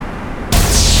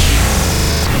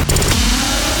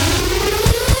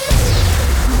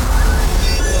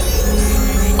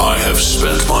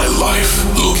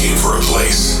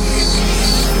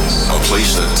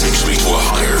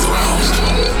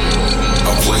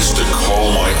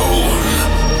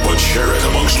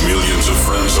reached millions of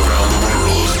friends around the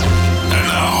world. And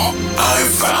now, I've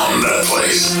found that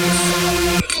place.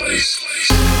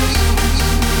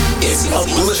 It's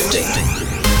uplifting.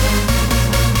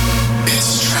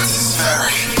 It's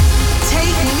stratospheric.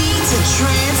 Take me to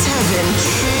trance heaven.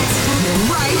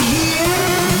 Right here,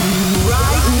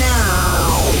 right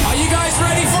now. Are you guys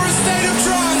ready for a state of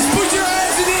trance? Put your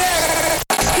hands in the air.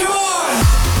 Come on!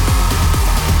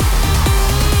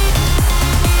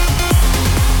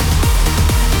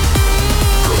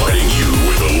 Providing you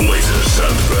with the latest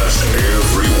and best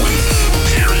every week.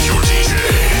 Here is your DJ,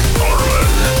 Armin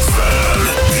van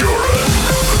Buuren.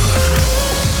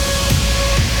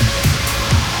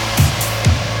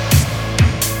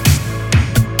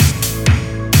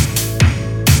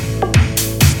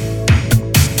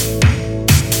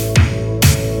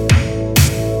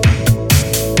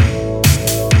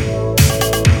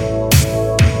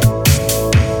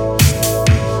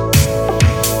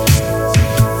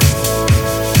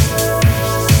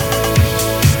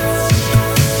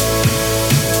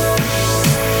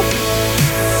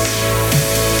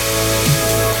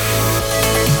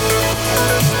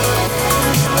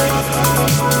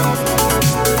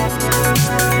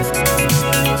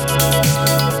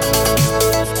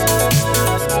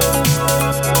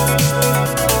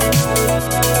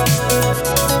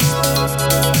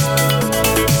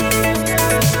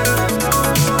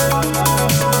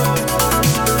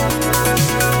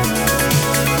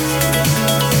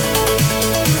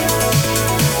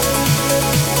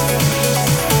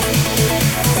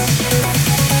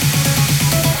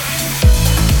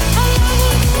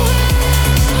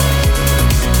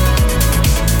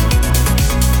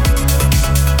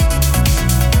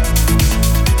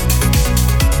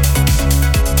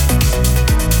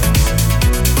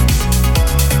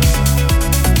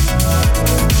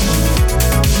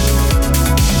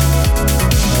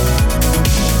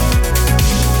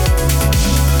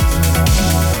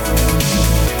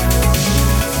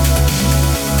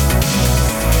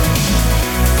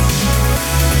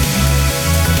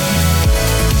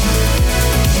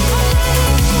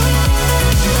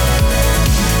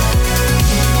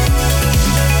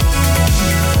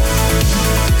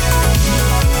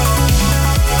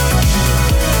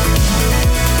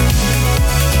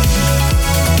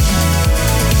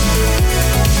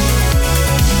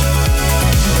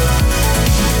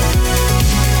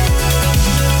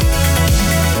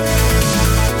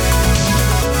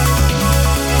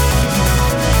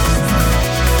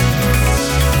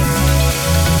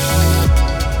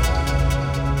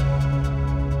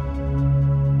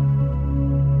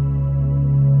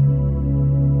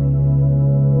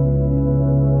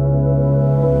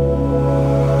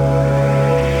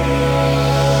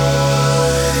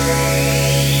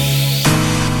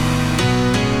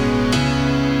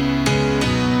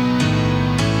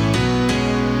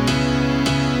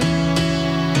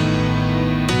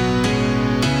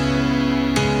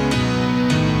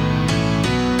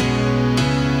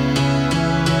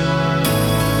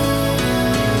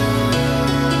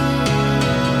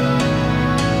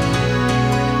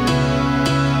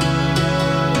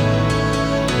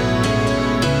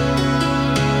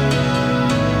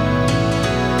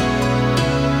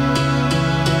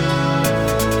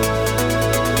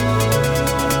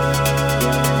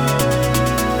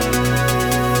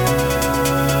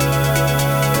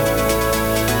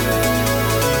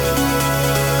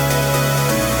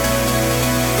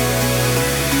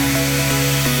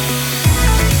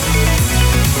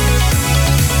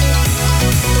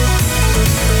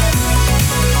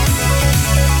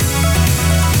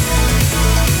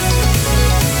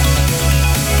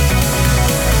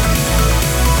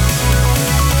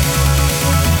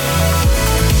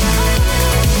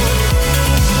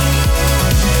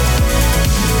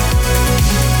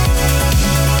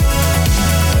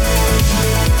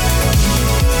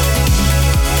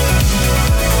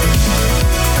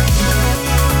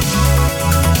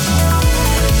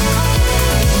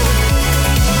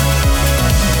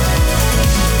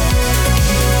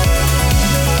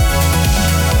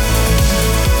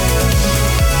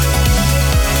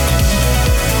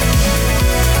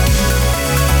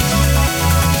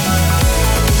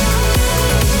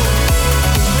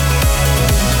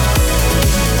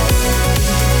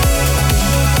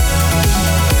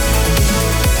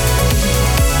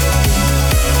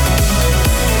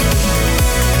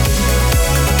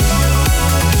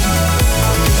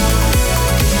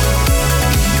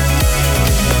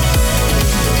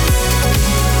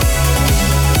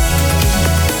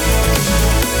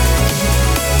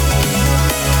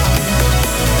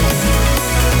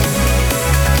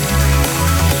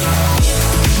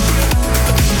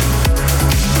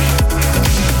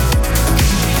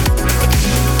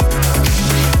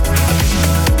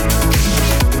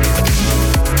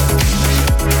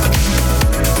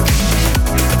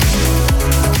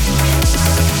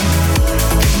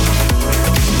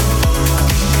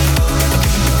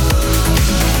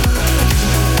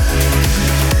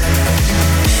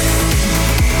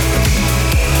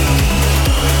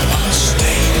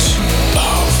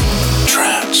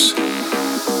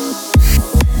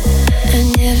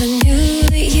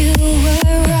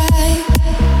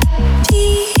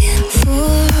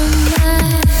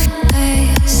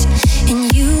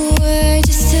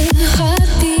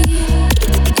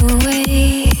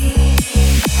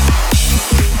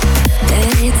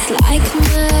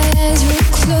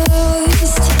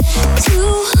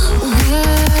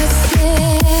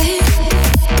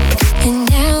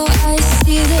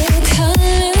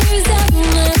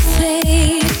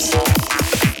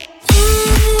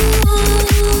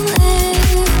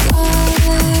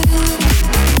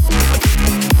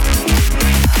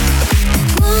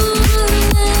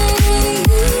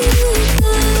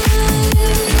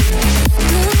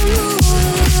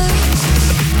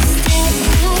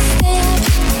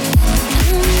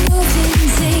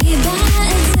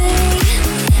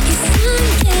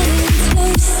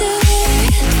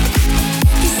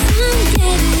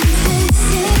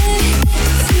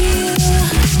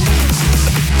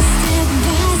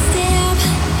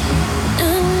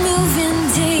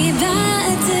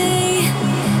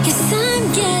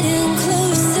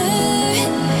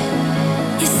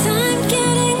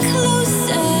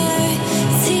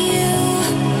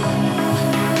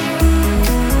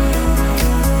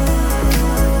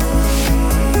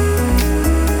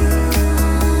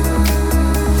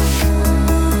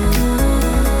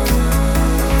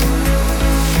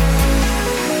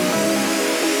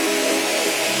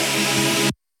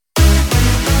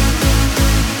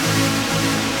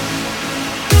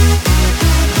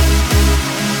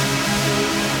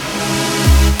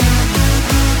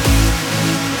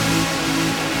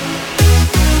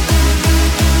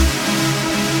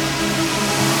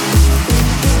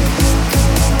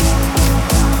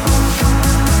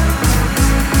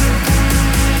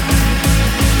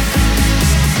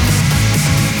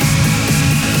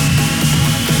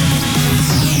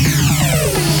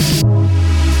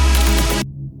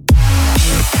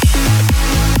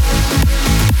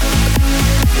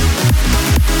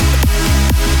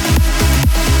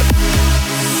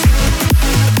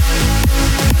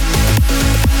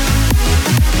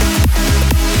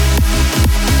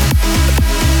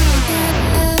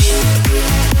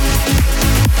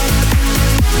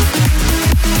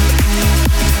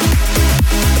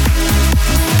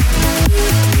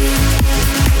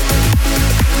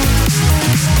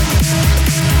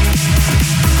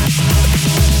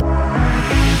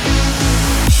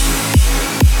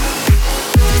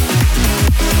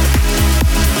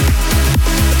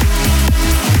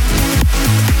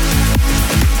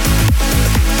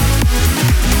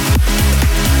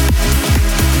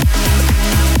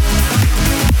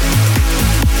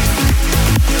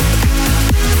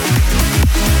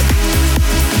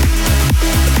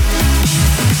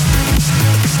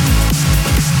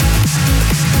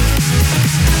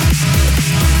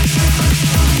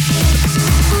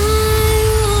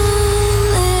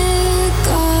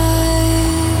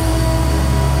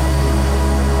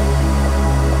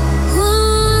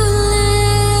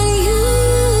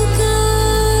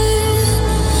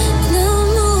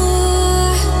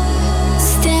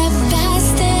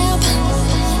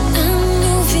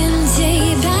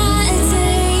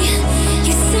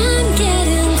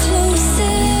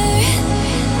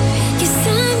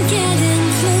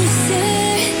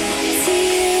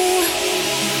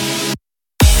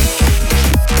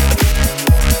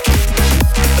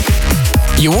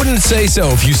 You wouldn't say so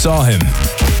if you saw him.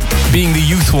 Being the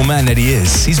youthful man that he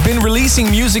is. He's been releasing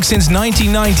music since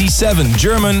 1997.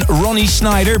 German Ronnie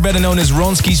Schneider, better known as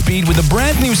Ronski Speed, with a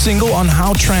brand new single on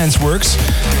how trance works.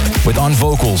 With on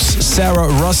vocals, Sarah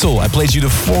Russell. I played you the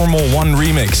Formal One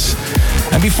remix.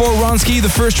 And before Ronski, the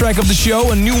first track of the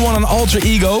show, a new one on Alter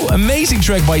Ego. Amazing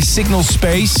track by Signal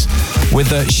Space with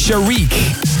Sharik.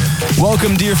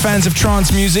 Welcome, dear fans of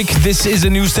trance music. This is a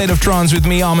new State of Trance with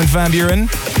me, Armin van Buuren.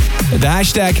 The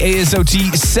hashtag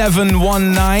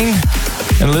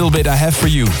ASOT719. And a little bit I have for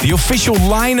you. The official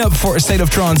lineup for A State of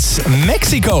Trance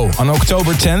Mexico on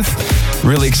October 10th.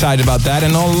 Really excited about that.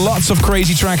 And lots of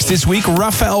crazy tracks this week.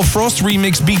 Raphael Frost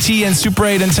remix BT and Super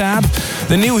 8 and Tab.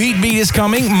 The new Heatbeat is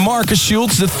coming. Marcus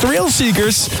Schultz, The Thrill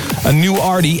Seekers, a new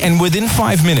Artie. And within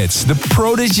 5 minutes, the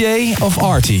protege of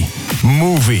Artie,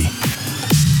 Movie.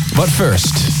 But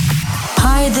first...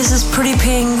 Hi, this is Pretty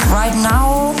Pink. Right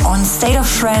now on State of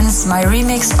Trance, my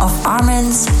remix of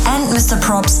Armin's and Mr.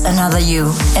 Props Another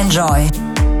You. Enjoy.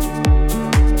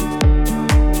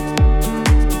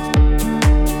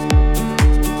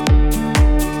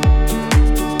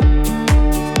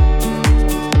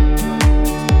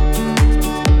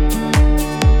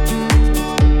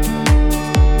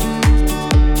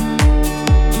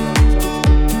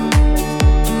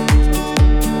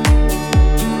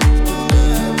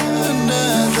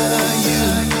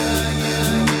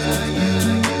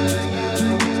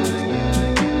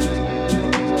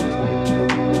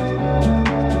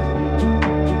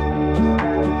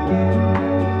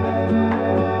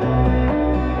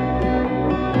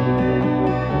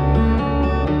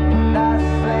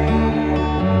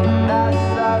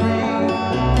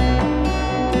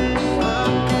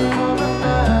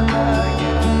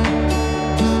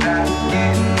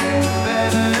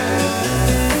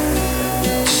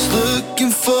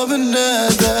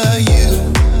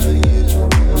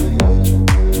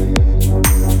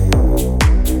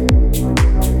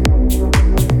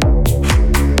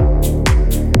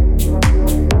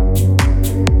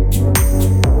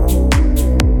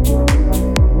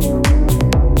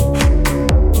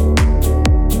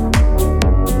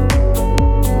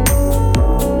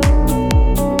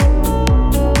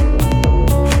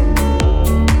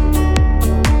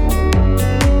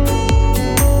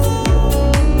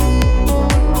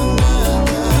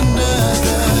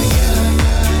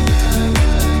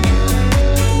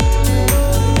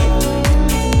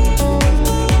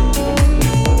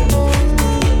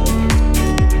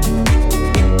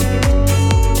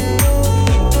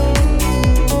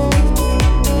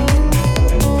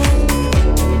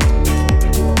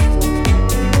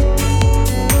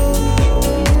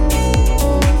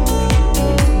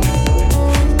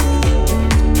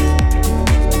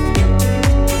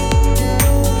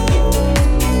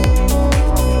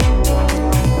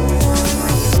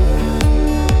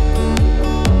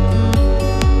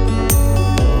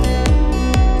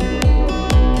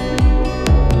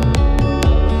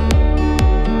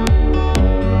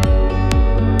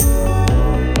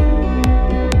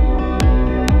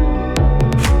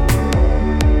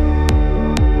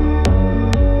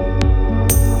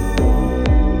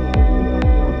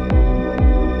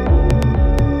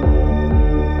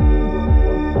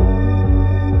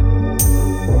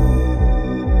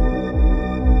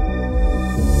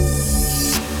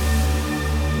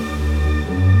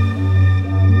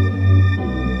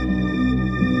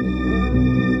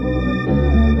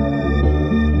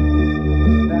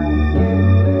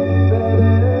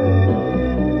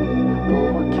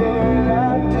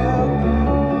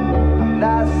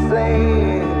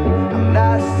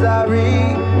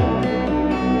 sorry.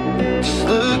 Just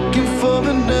looking for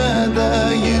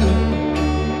another you.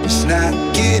 It's not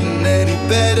getting any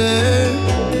better.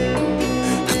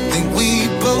 I think we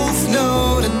both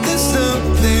know that there's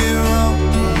something wrong.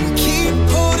 We keep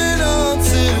holding on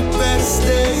to the best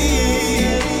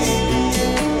days.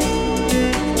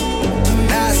 I'm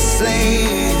not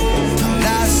saying I'm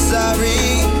not sorry.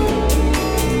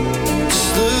 Just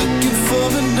looking for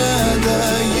another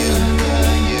you.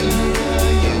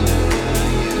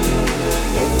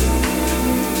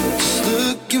 Just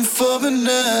looking for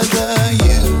another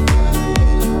you.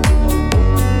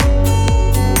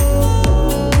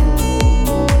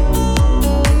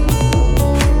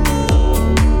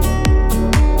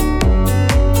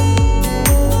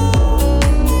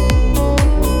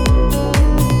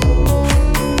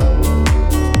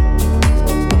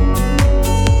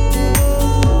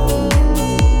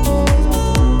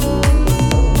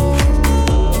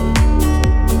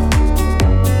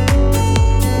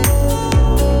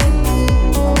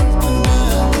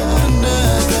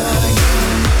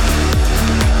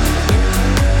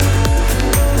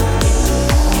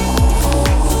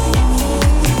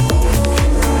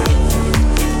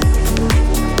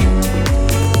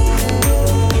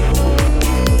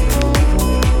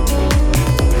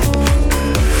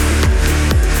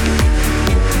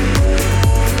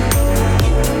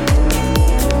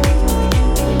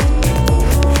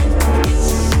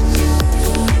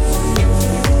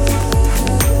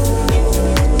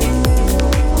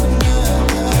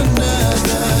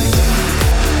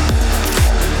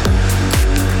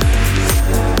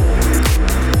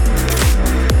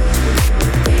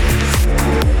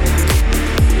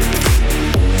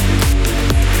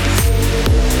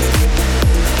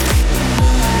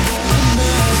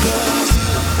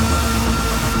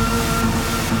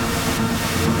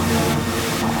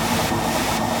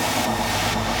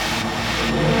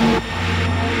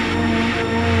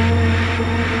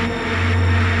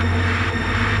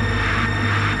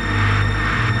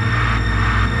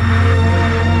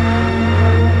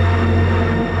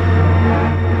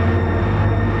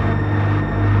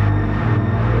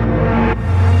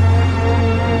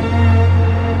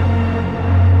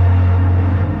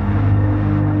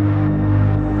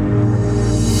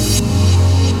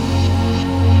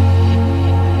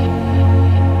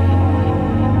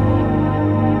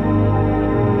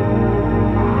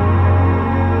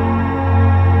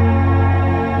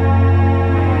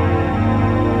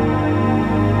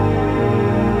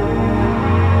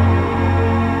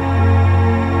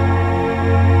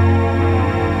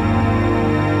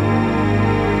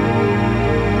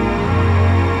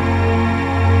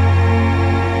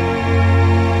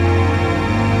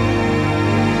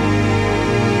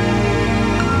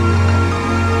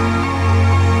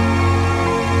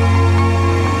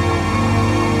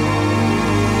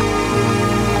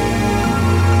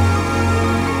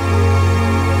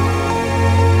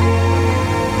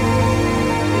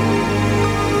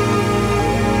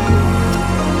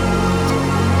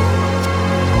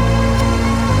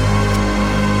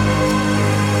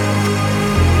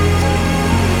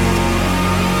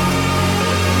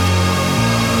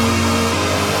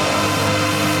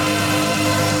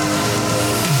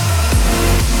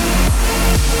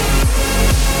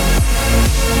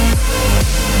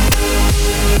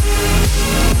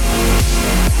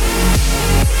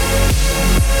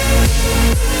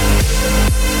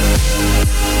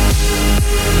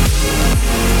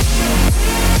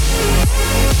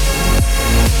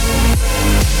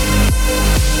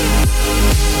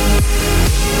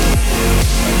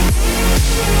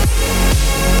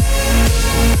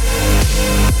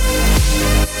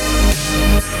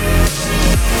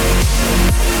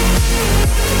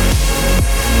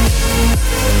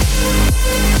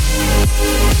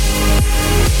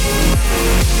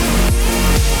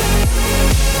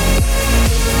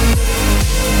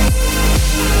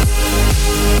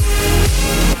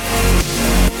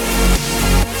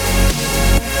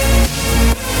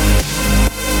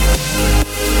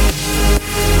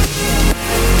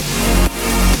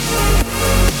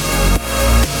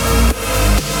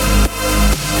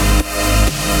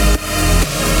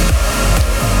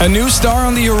 A new star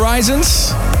on the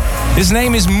horizons? His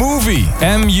name is Muvy,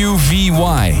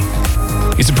 M-U-V-Y.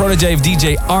 He's a protege of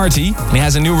DJ Arty, and he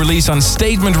has a new release on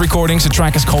Statement Recordings. The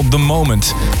track is called The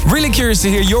Moment. Really curious to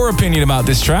hear your opinion about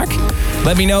this track.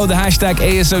 Let me know, the hashtag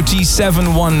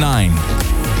ASOT719.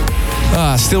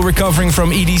 Still recovering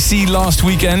from EDC last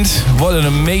weekend. What an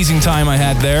amazing time I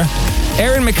had there.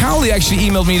 Erin McCauley actually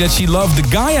emailed me that she loved the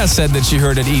Gaia set that she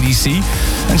heard at EDC,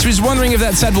 and she was wondering if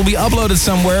that set will be uploaded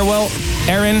somewhere. Well,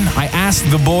 Erin, I asked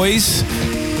the boys.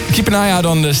 Keep an eye out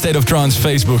on the State of Trance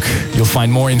Facebook. You'll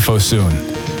find more info soon.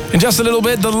 In just a little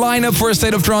bit, the lineup for A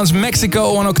State of Trance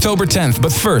Mexico on October 10th.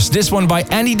 But first, this one by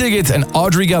Andy Diggit and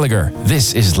Audrey Gallagher.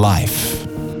 This is Life.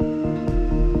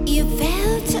 You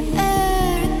fell to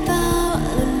earth all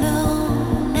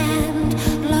alone and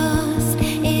lost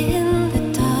in the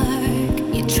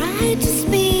dark. You tried to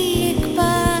speak,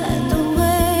 but the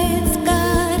words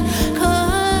got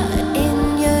caught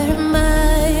in your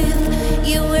mouth.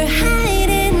 You were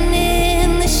hiding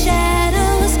in the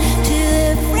shadows,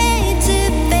 too afraid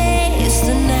to face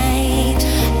the night.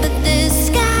 But the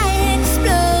sky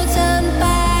explodes on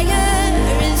fire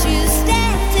as you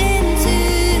stepped into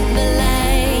the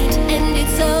light. And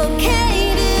it's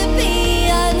okay to be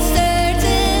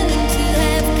uncertain, to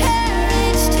have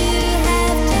courage, to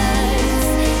have doubts.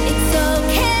 It's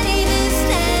okay to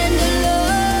stand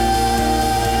alone.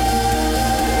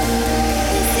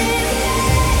 This is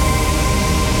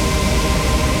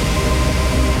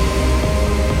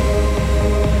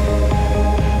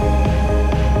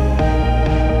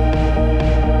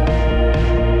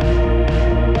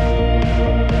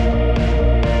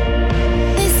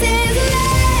This is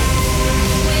life.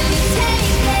 Will you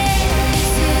take it?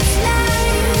 This is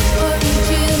life. Or would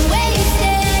you waste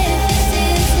it? This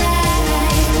is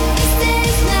life. This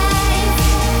is life.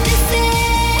 This is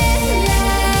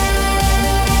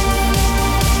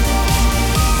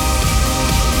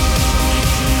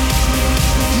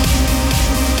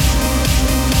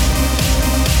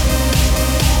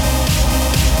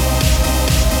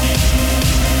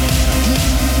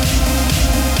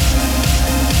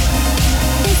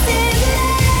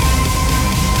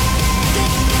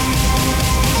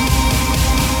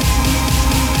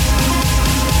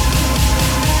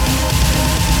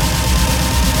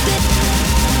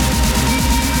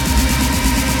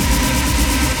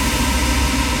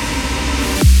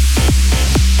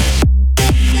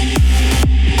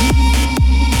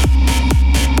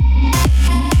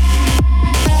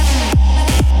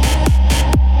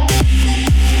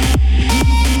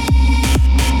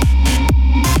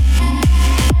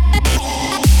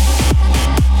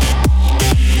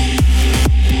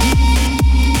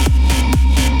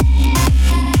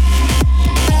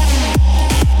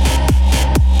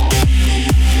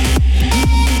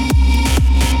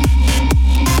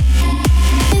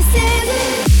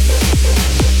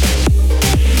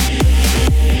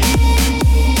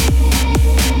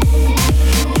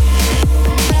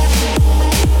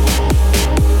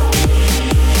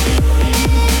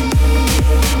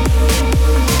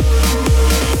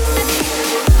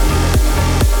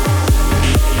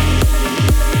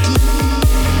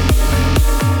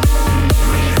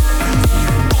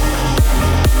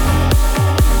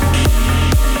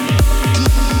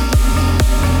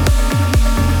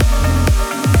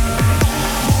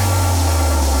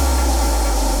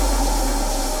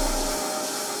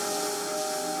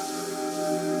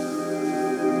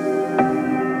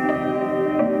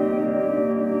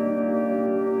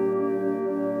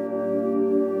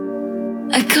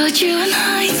I caught you in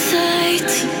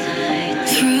hindsight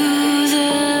through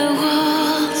the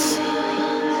walls.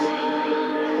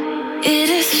 It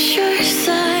is a sure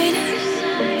sign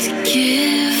to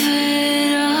give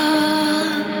it all,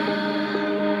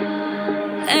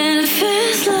 and it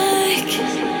feels like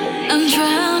I'm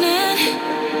drowning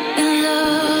in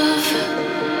love,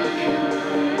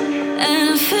 and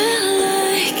I feel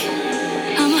like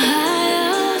I'm high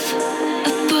up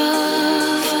above.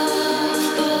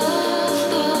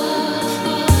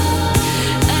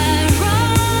 I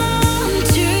run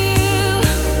to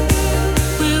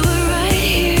we were right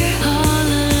here all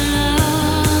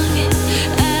along.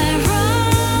 I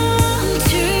run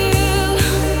to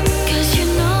 'cause you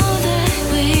know that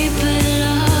we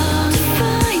belong. To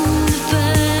find the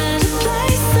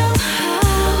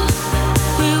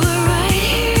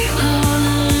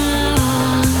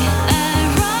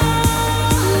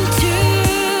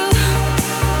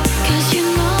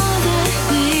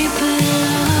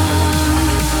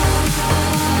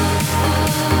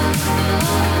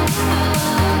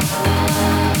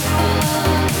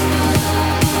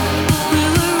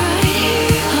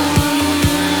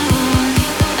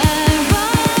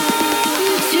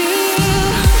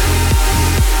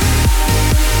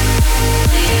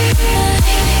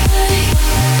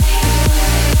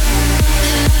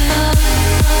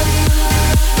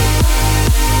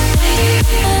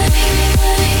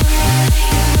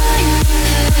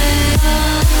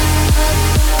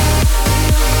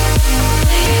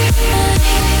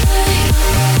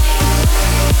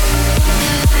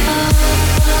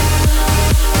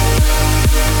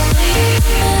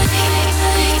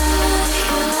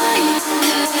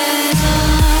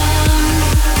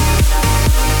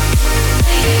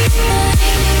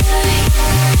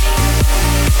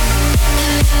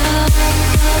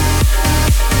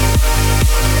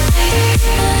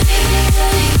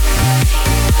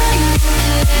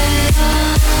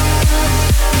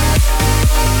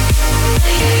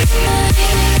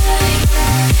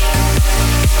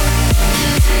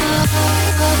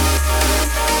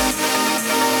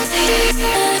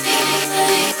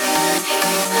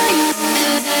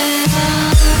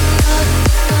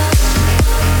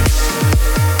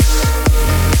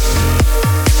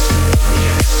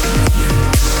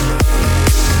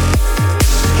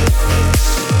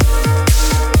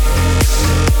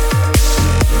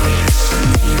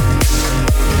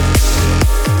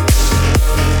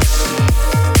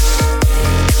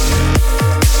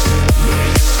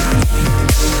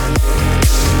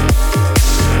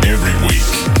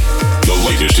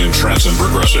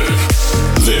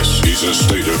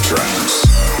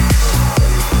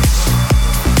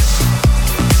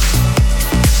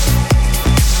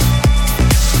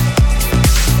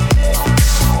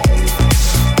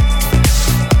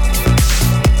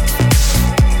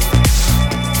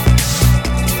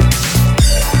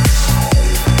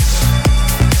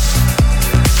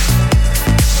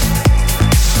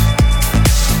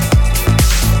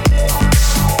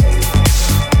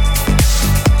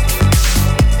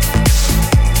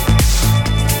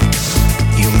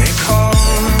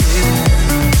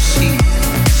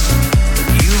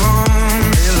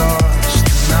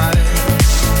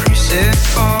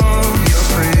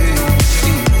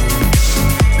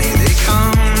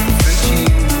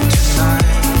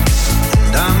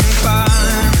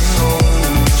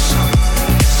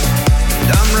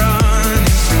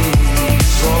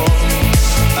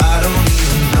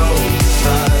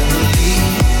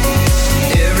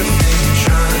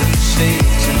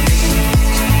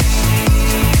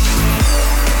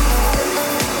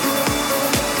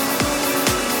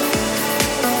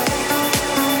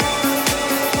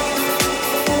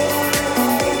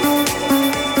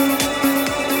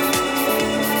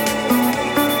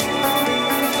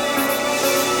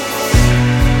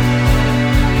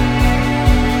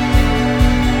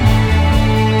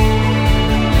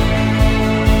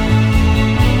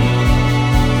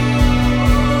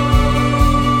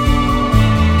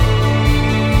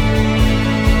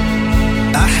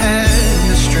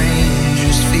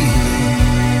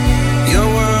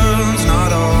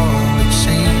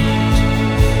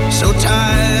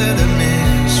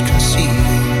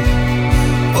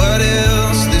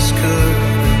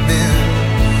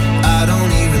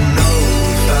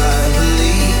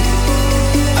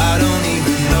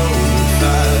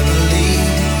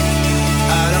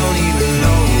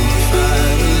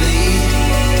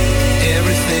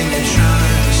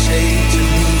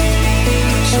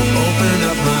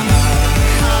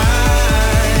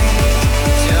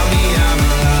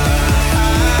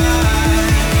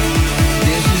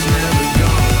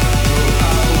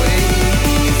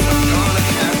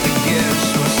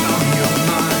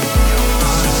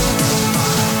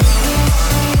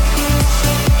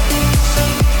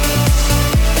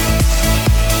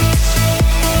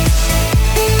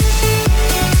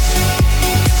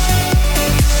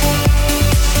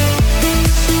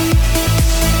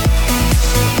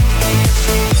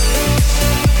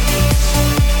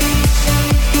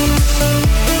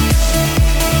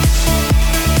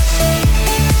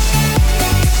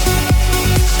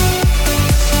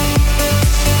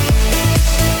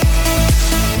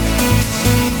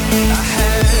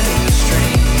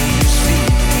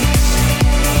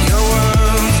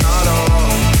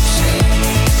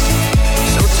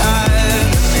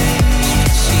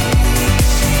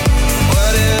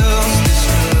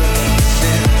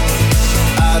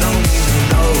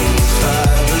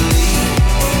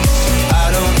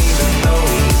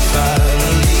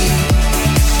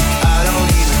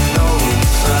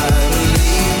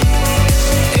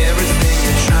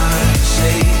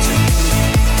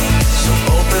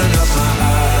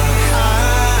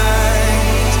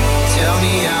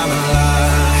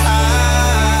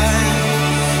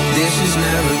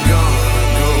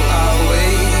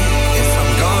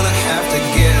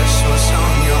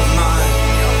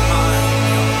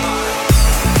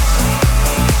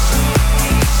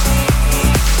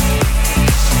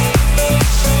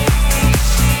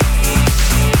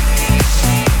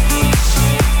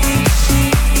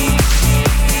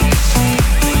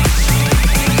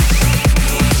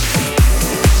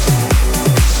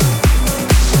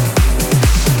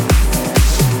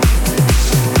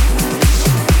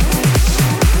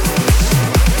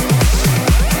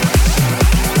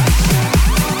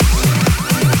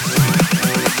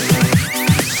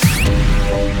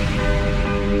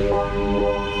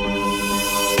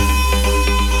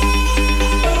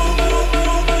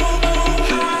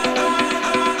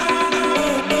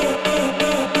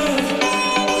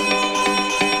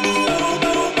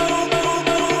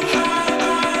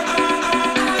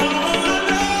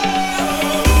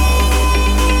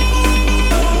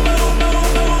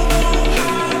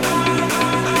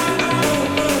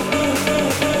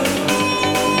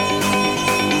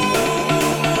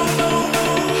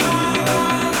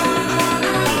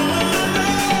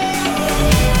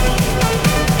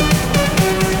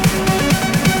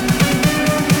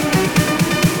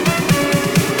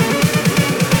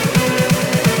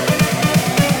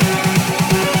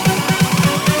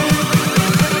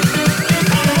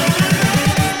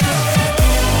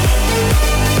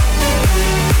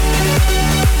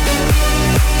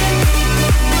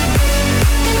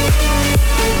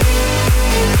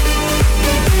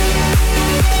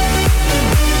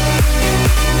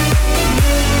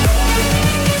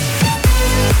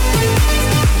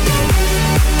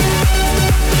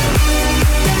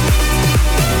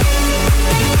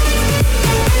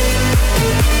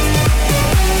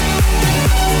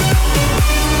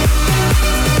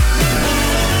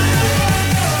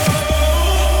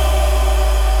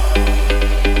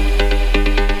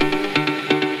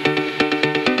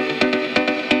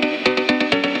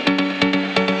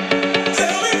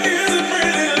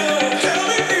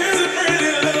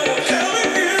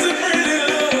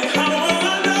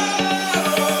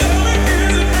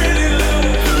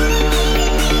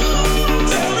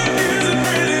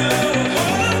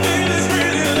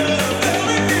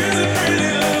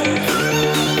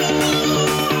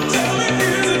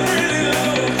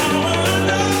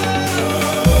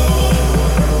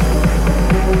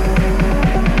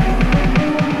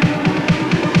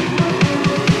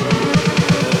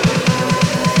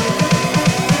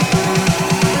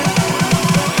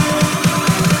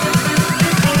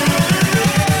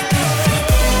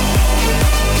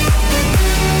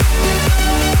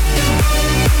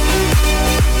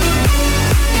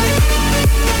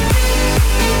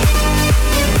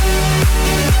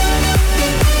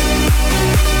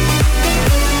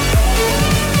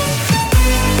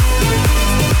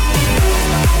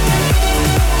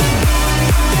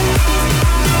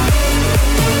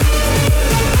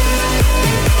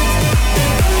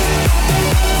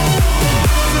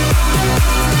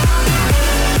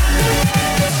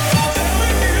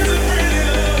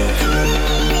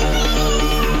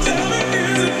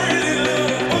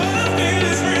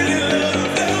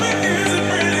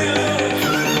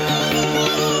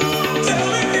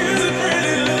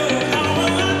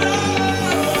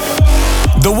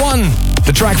The One,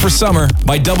 the track for Summer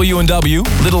by W&W.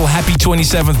 Little happy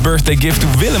 27th birthday gift to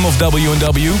Willem of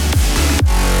W&W.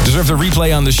 Deserves a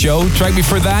replay on the show. Track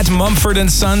before that, Mumford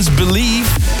 & Sons, Believe,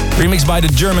 remixed by the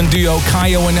German duo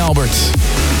Kayo and Albert.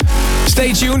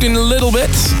 Stay tuned in a little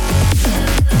bit.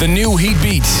 The new Heat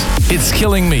Beat, It's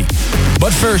Killing Me.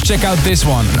 But first, check out this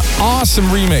one, an awesome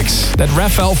remix that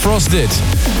Raphael Frost did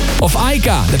of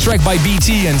Aika, the track by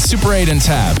BT and Super 8 and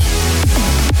Tab.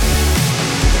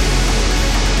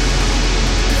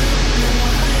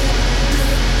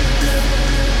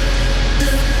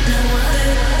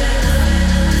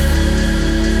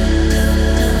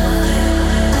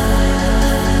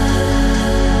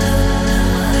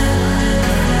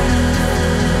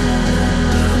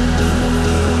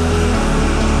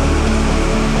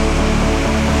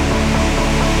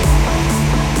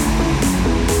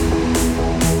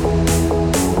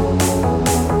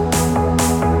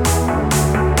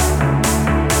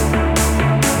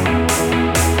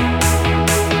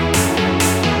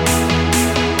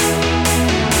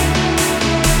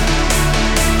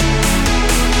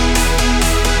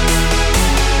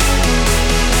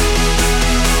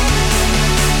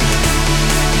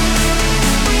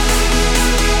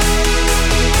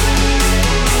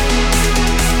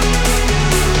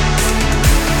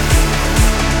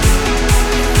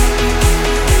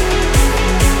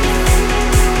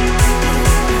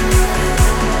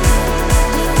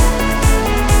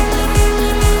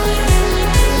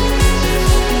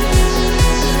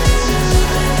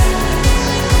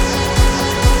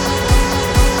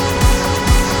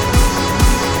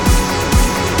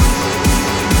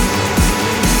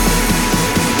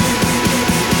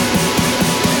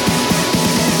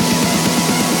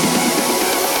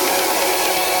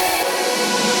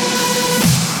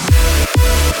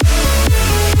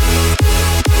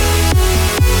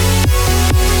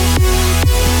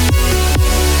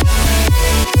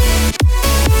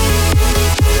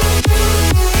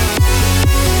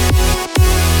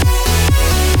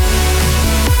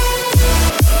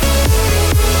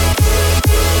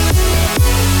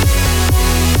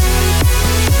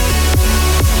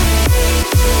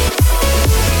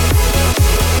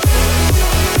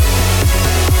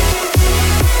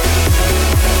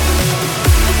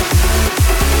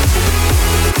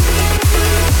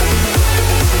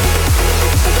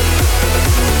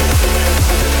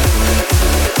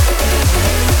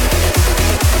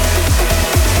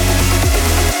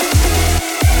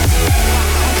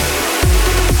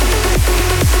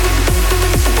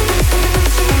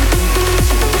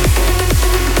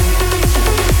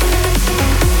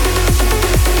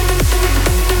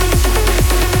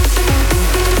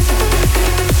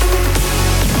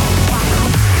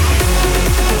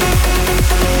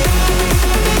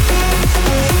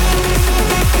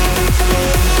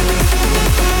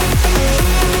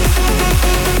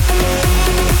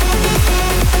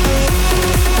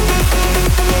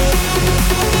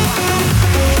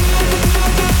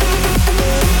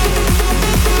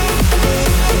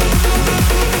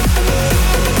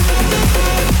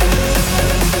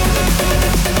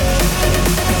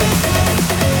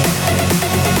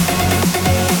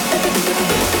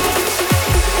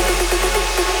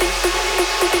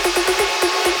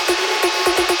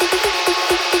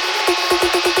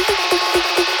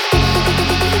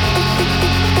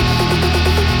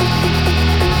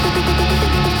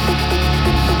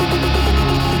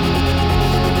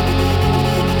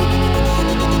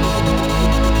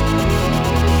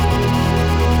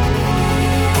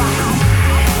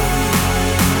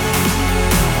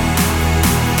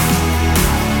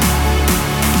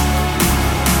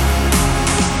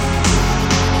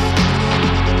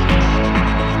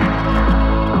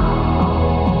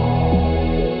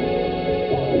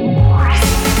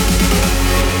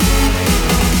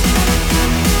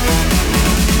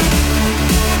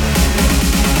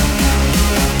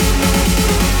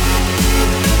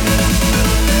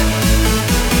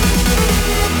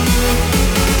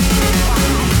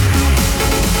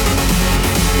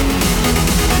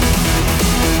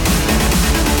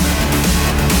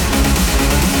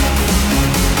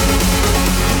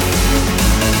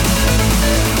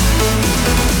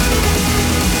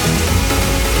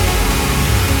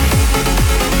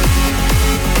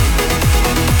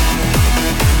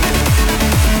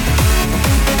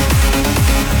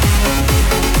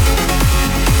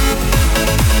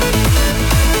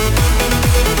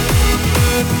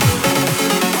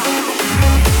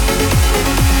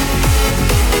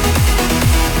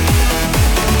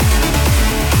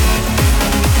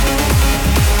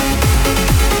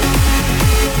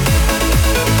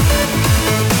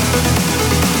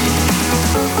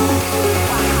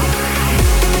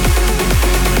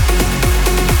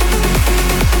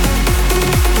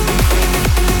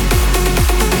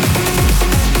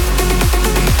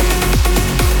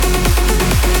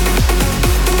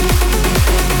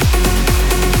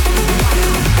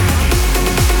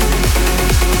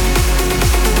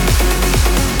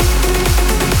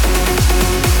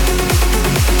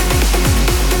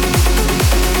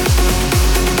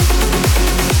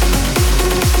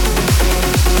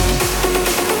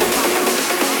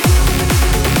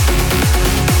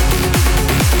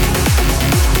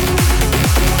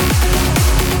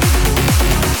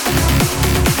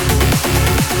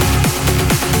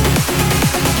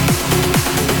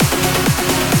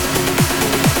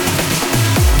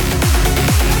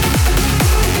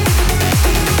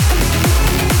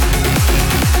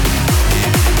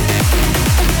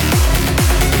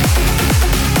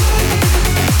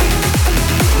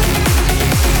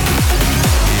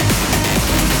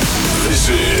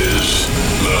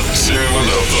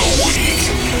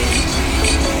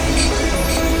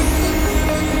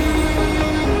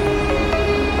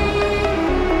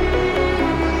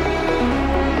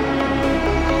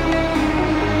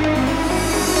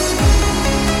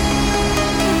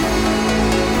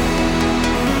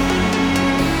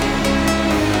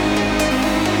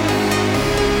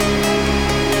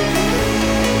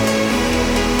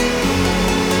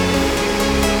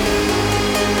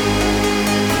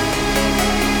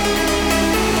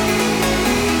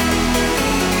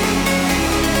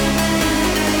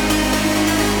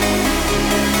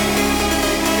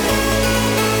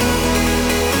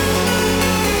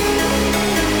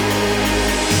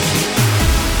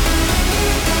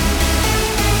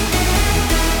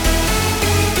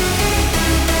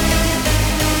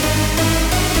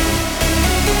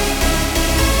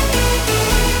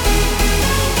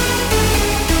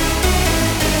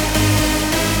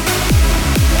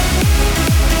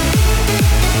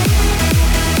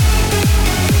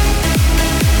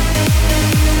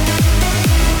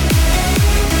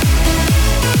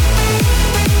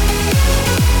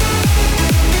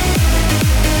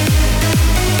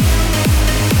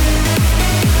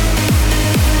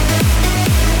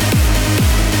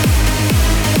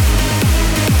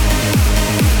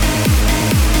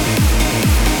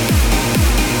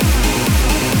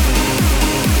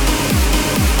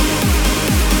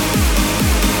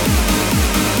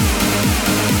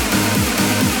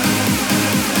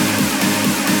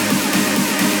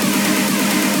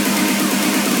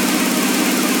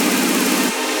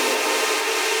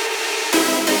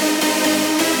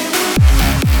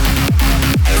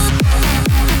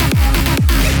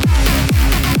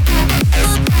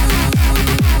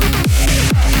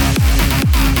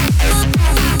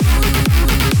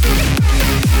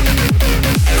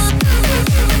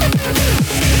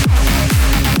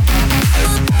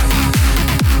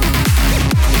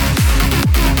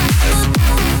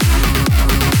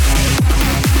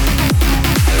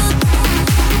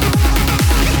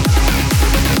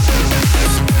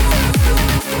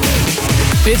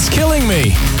 It's Killing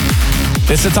Me.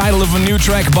 It's the title of a new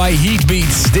track by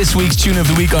Heatbeats, this week's Tune of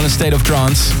the Week on A State of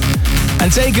Trance.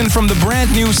 And taken from the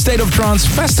brand new State of Trance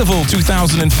Festival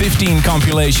 2015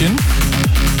 compilation.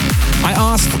 I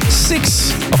asked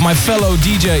 6 of my fellow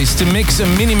DJs to mix a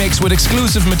mini-mix with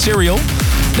exclusive material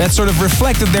that sort of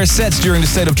reflected their sets during the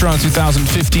State of Trance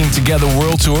 2015 Together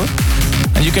World Tour.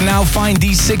 And you can now find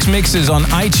these 6 mixes on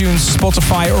iTunes,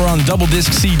 Spotify, or on Double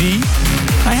Disc CD.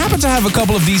 I happen to have a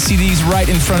couple of these CDs right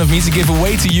in front of me to give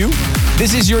away to you.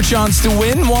 This is your chance to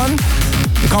win one.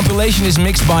 The compilation is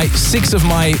mixed by 6 of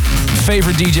my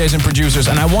favorite DJs and producers,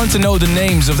 and I want to know the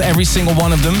names of every single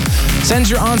one of them. Send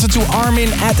your answer to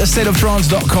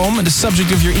armin@astateoftrance.com, and the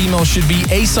subject of your email should be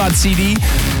ASOT CD.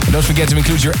 And don't forget to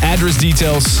include your address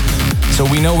details so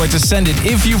we know where to send it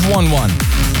if you've won one.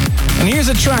 And here's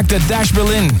a track that Dash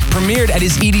Berlin premiered at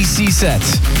his EDC set.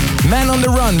 Man on the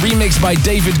Run, remixed by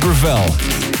David Gravel.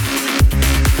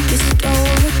 You stole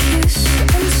a kiss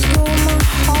and stole my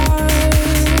heart.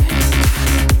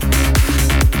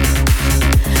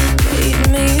 Made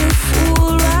me a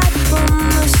fool right from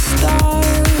the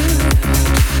start.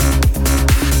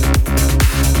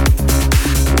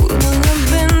 Wouldn't have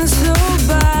been so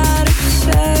bad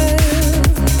except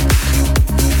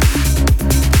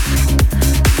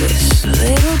this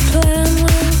little plan,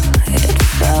 it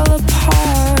fell apart.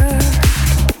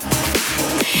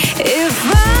 If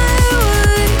I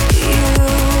were you,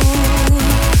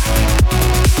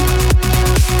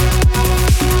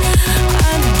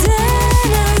 I'd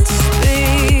dare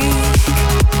speak.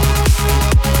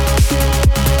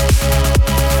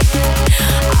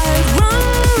 I'd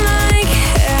run like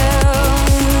hell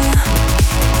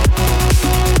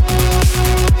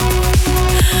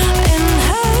in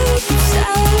hopes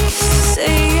of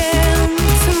seeing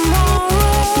tomorrow.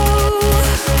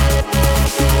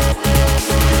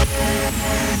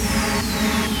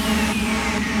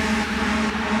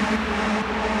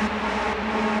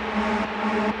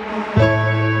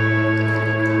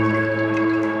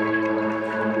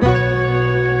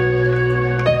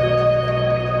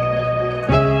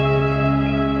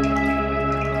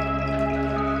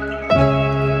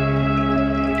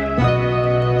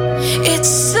 It's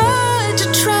such a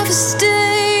travesty,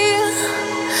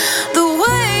 the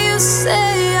way you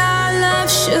say our love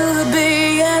should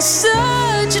be. Yeah,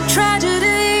 such a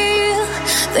tragedy.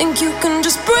 Think you can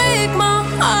just break my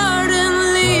heart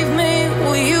and leave me?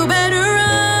 Well, you better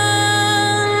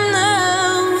run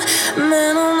now,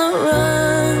 man on the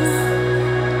run,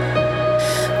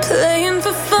 playing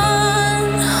for fun.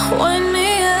 Wind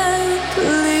me up,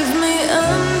 leave me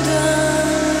undone.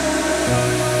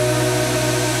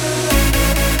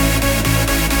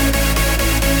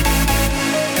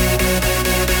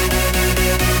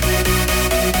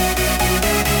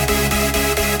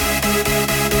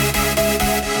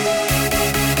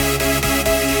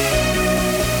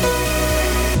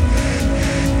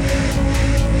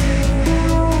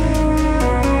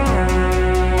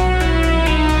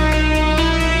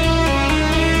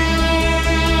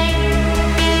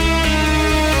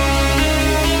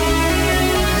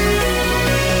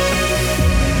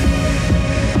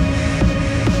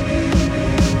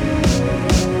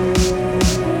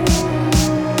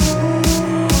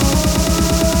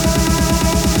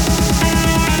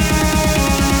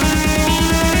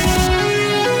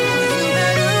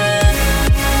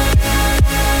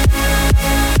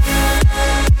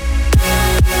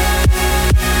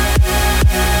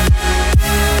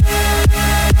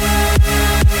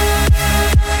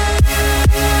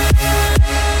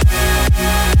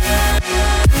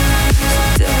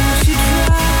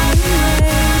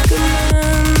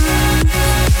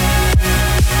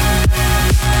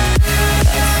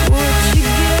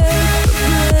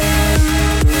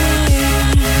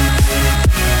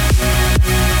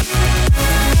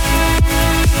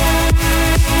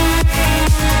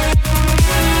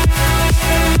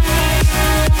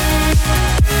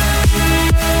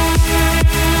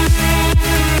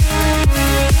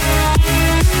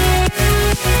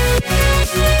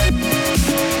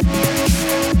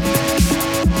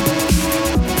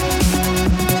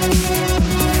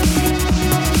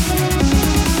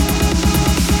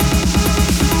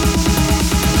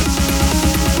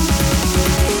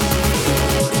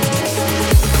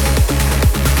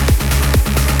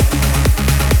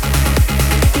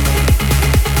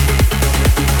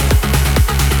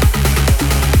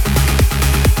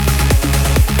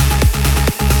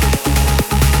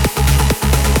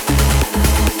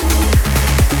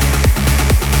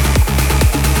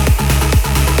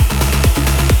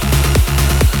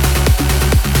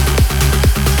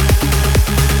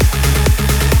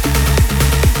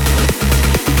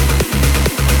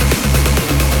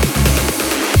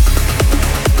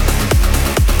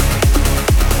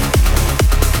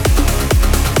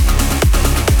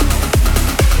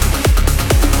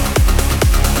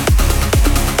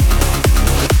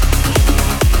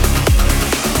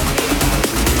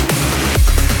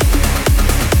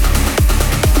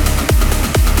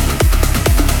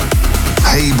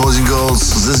 Hey boys and girls,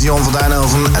 this is Jon van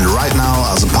Dijnhoven, and right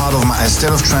now, as a part of my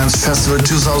State of Trance Festival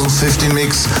 2015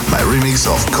 mix, my remix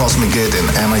of Cosmic Gate and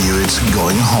Emma Hewitt,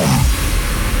 Going Home.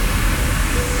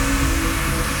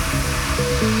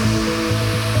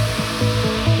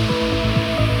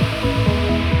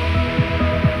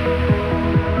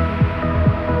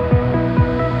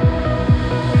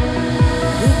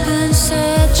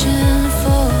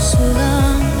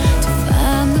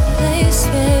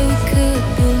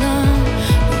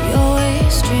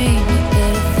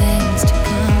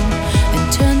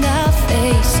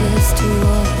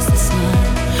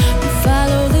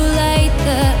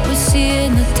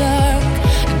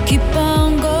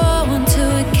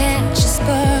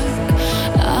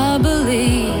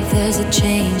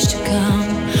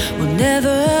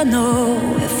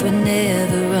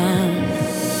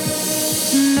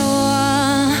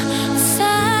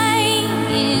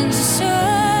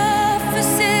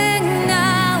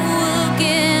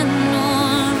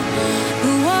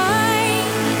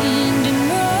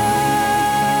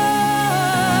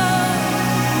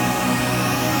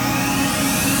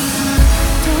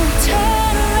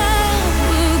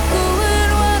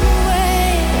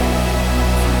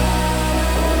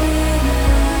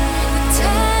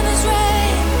 Time is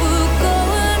right, we're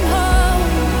going home.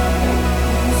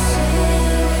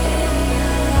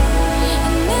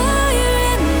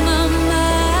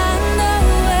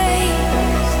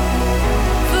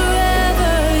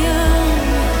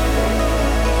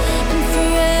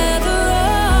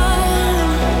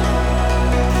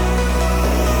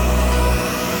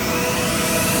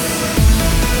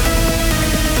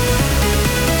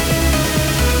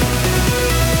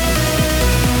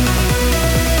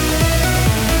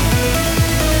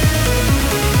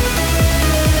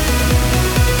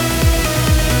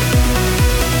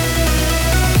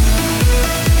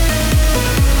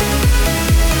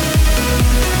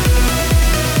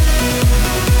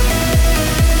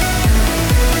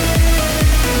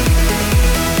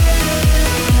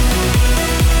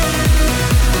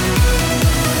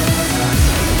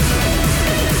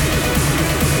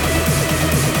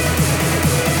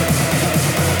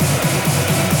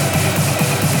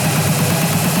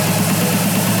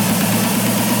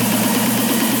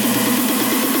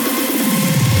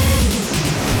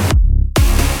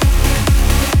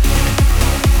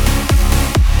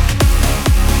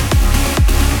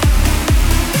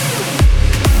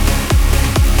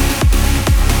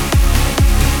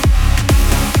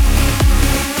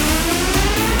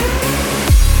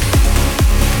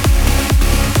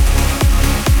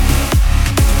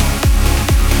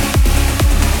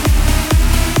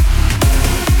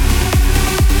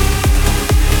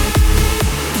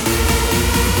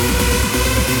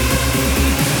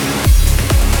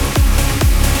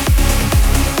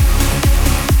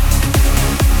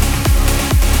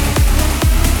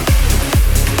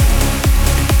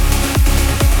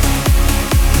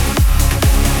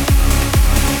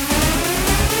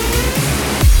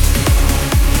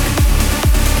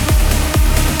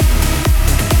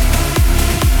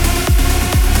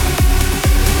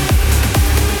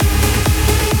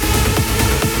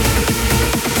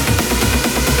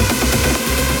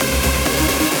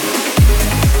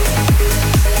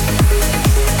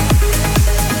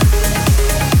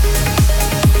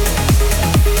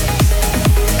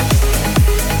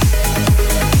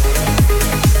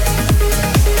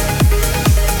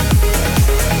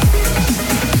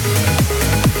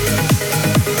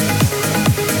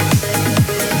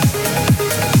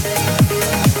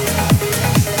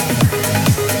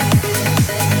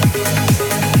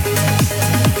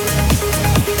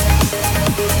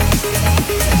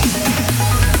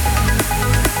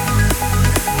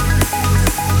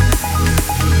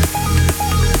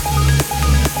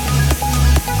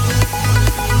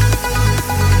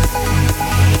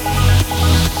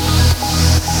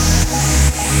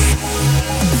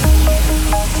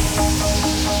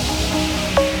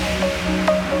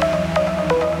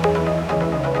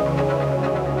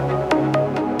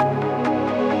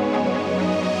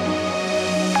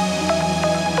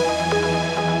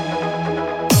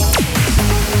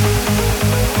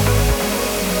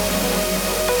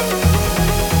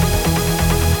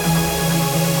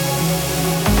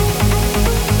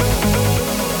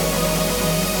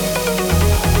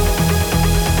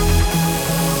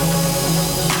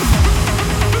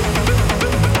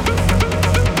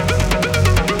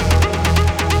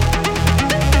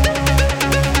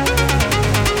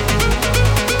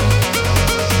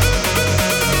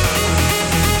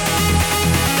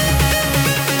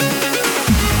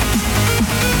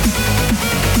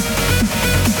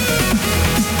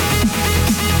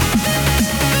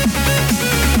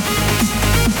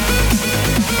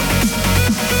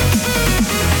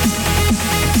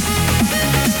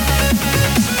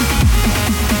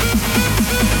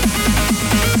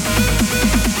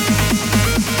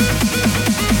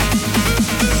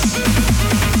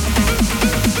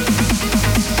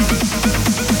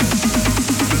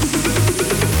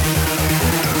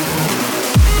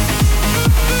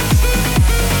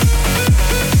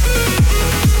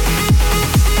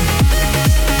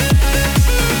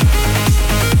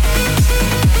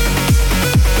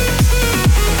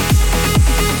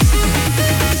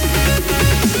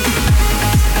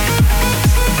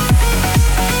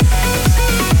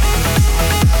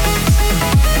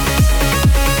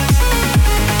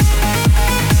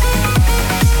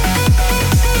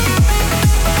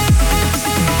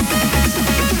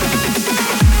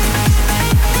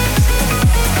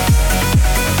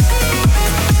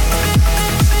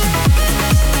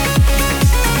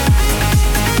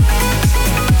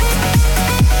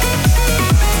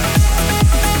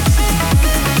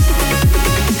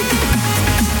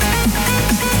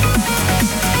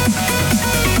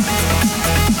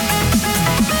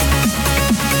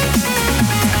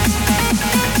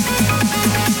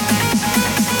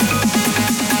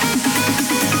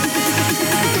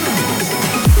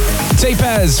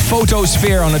 Tapez,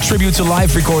 Photosphere on a tribute to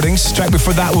live recordings. Track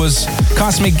before that was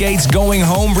Cosmic Gates, Going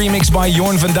Home, remixed by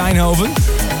Jorn van Dijnhoven.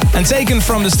 And taken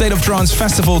from the State of Trance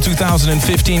Festival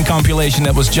 2015 compilation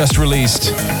that was just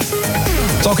released.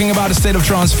 Talking about the State of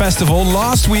Trance Festival,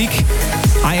 last week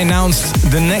I announced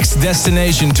the next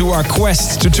destination to our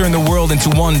quest to turn the world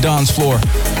into one dance floor.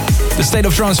 The State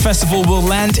of Trance Festival will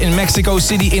land in Mexico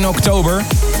City in October.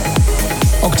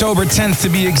 October 10th to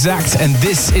be exact, and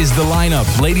this is the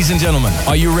lineup. Ladies and gentlemen,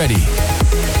 are you ready?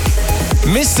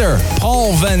 Mr.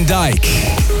 Paul van Dyk,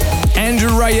 Andrew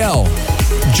Rayel,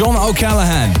 John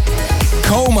O'Callaghan,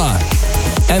 Coma,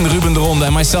 and Ruben de Ronde,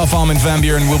 and myself, Armin van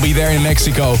Buuren, will be there in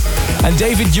Mexico. And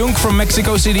David Junk from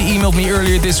Mexico City emailed me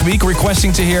earlier this week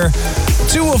requesting to hear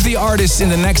two of the artists in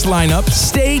the next lineup.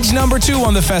 Stage number 2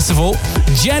 on the festival,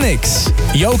 Genix,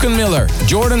 Jochen Miller,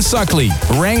 Jordan Suckley,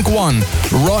 Rank 1,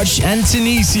 Rog and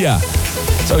Tunisia.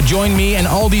 So join me and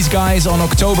all these guys on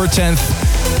October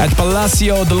 10th at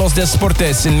Palacio de los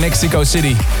Deportes in Mexico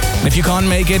City. And if you can't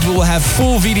make it, we will have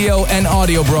full video and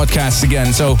audio broadcasts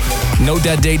again. So note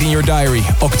that date in your diary,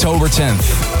 October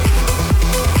 10th.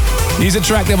 Here's a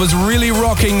track that was really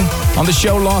rocking on the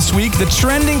show last week, the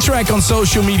trending track on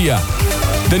social media.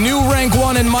 The new Rank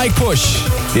 1 and Mike Push.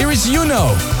 Here is You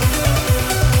Know.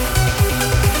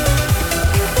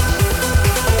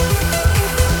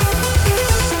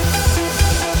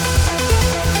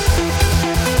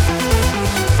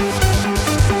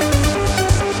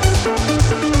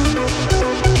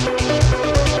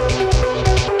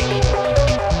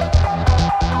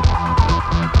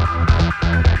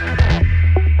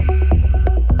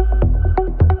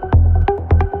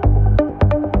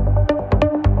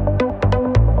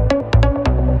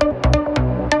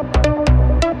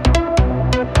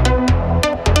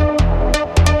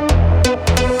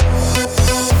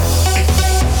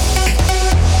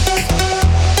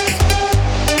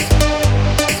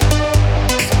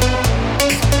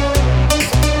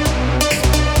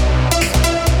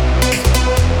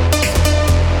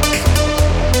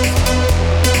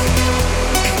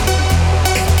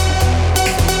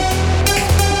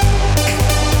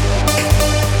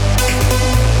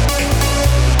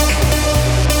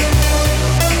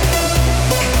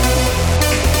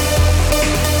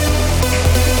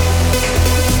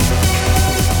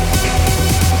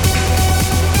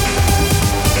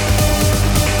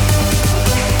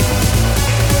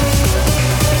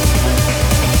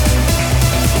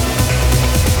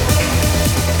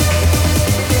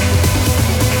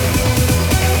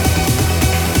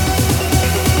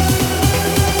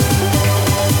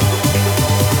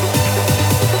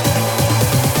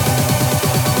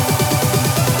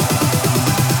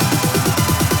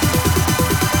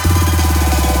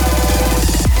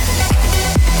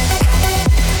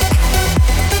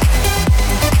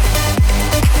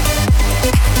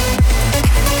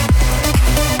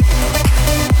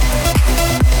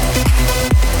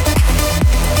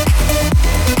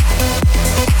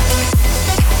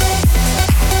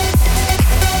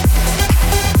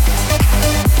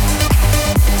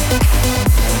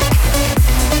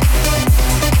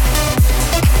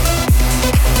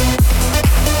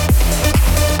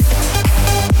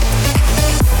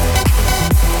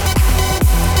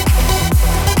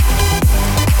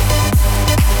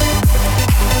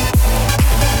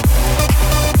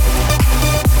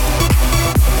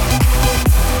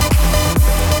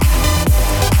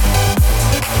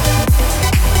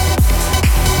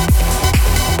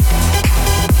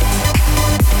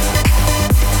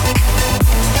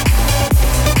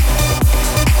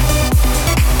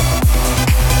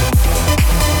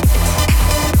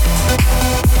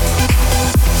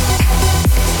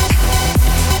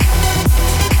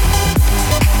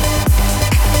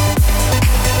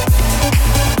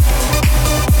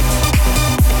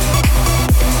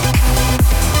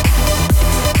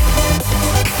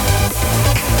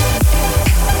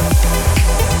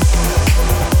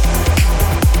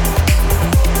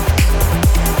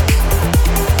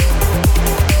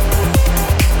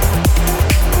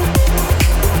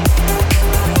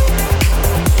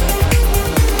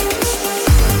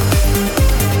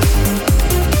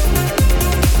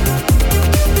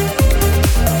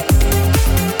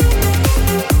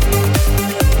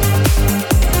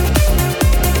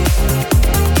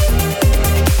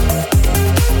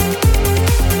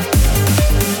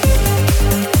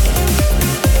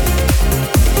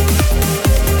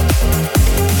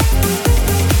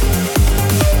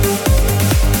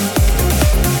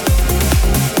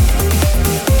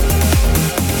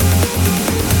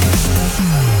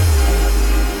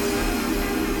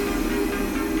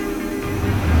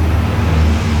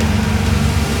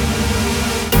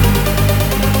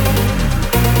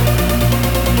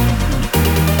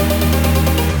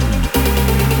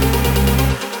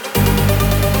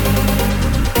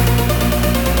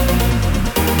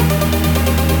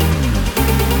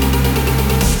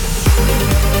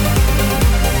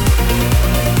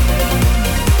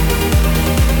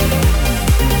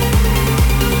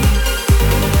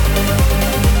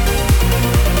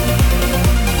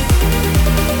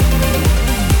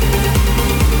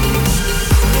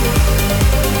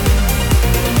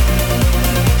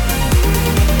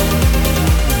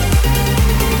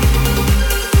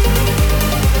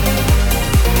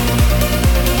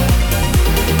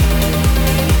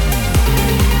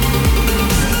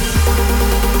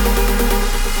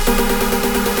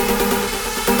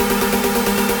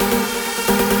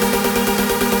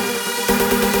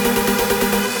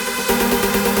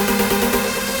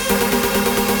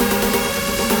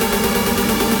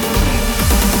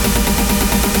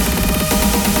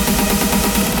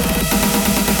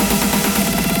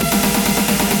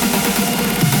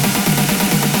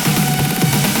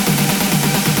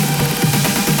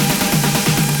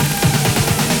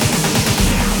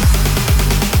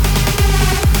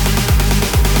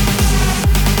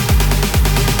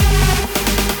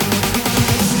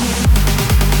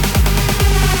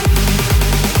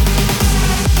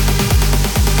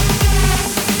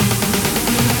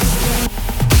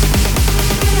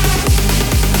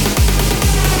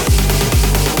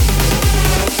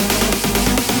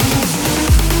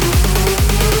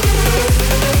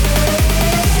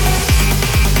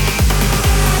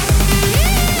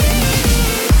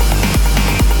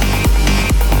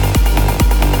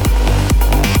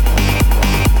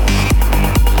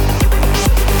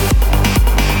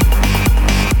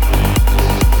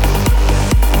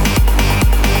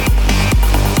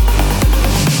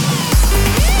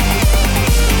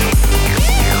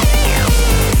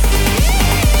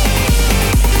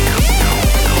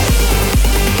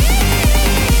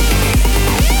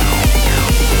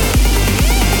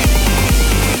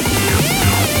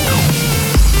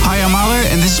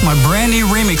 my brand new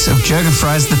remix of Jürgen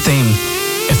Fry's The Theme.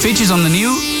 It features on the new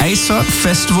ASOT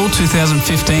Festival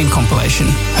 2015 compilation.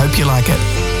 Hope you like it.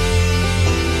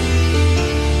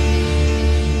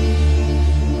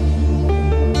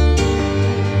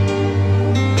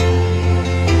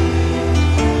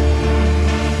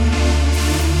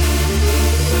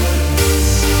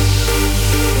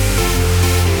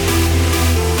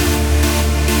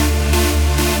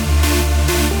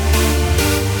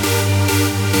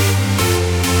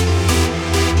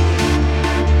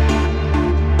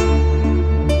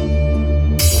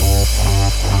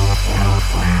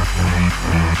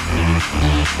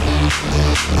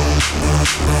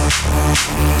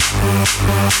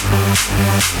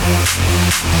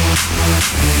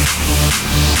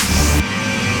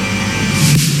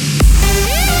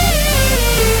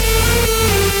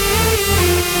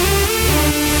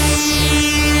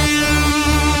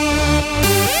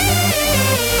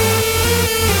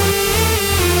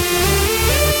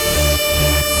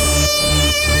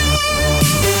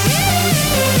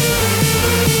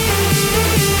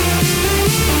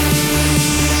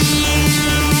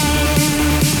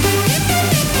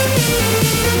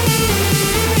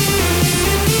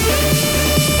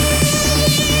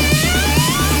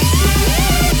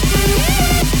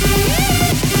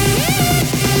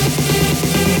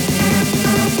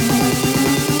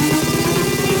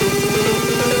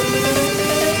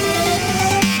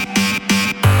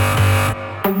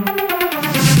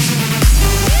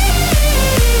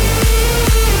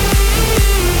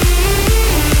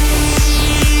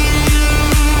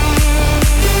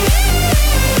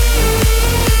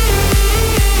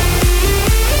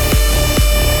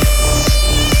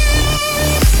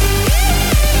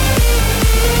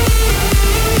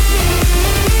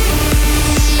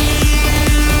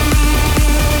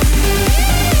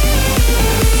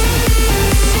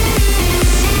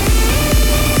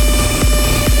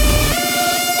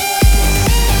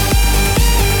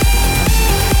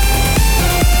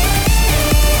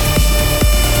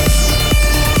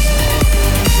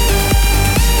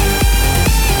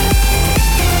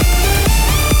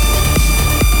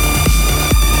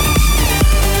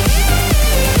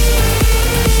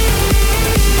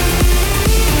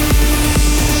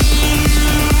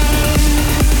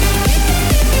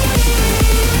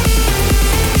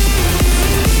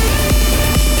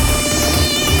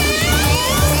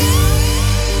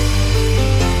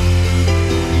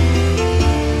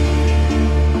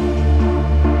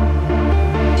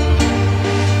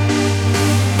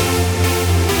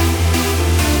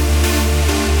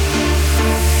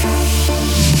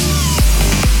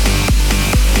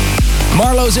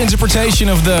 Marlo's interpretation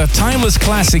of the timeless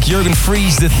classic Jürgen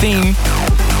Fry's The Theme.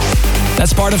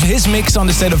 That's part of his mix on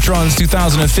the State of Trance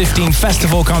 2015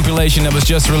 festival compilation that was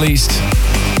just released.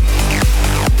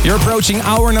 You're approaching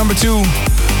hour number 2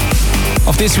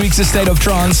 of this week's The State of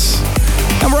Trance.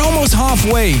 And we're almost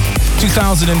halfway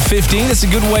 2015. It's a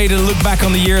good way to look back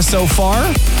on the year so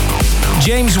far.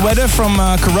 James Wedder from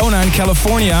Corona in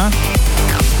California,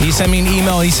 he sent me an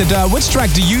email. He said, which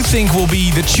track do you think will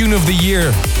be the tune of the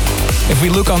year if we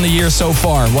look on the year so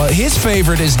far? Well, his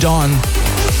favorite is Dawn,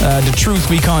 The Truth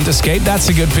We Can't Escape. That's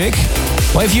a good pick.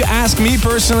 Well, if you ask me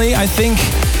personally, I think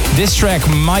this track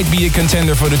might be a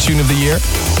contender for the tune of the year.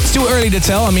 It's too early to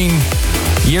tell. I mean,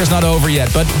 the year's not over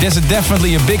yet, but there's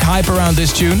definitely a big hype around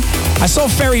this tune. I saw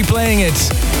Ferry playing it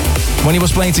when he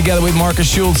was playing together with Marcus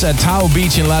Schultz at Tahoe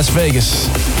Beach in Las Vegas.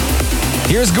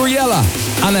 Here's Guriella,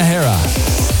 Anahera.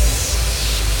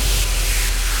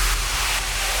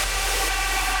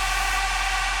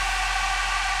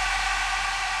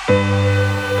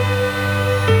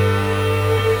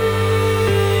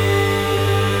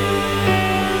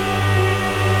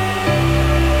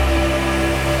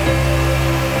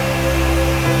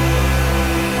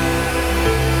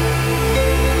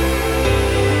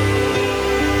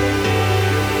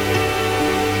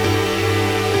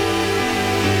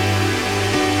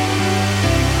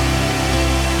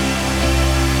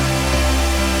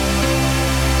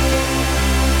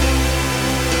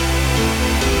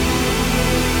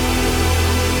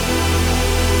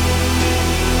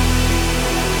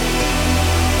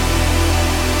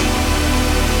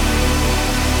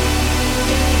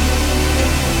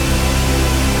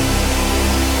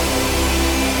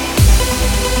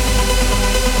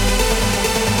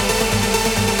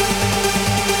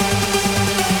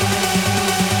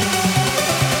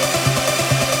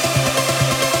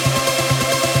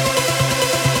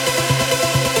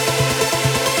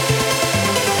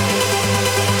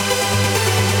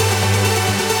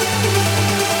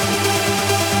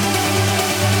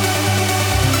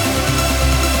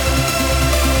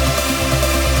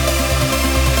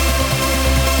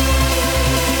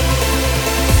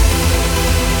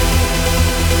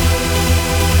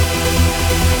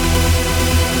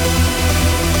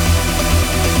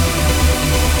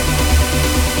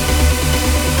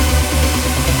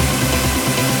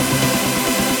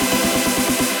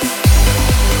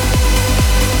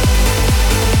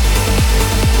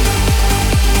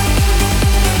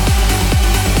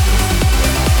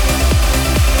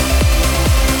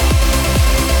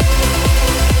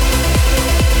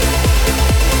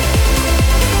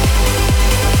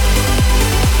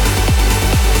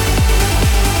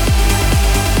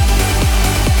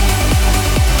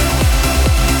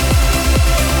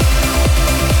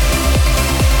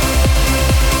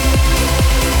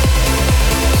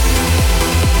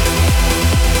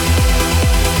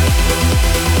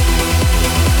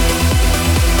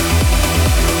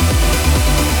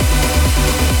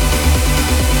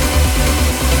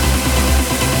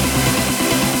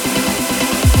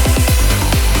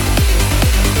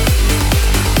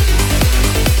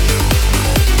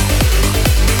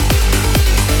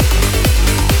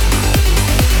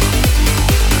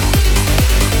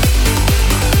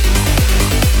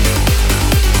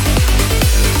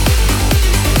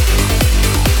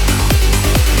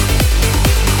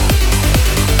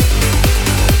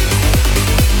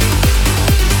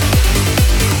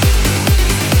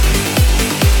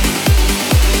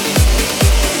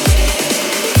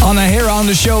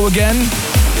 the show again.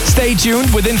 Stay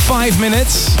tuned. Within 5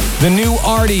 minutes, the new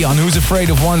Artie on Who's Afraid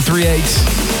of 138.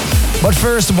 But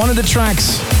first, one of the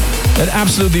tracks that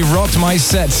absolutely rocked my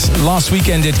set last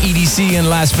weekend at EDC in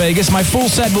Las Vegas. My full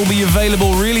set will be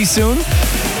available really soon.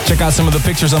 Check out some of the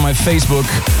pictures on my Facebook.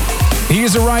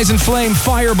 Here's a Rise and Flame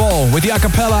Fireball with the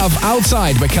acapella of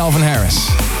Outside by Calvin Harris.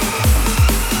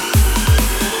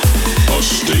 A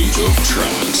state of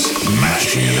trance.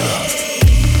 Mashing it up.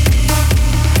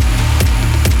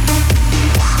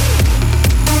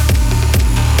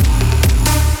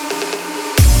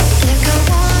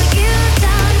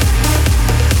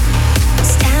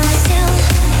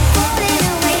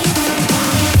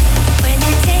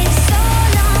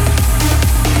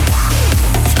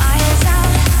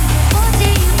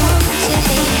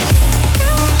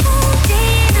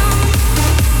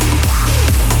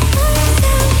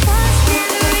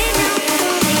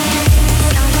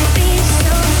 Be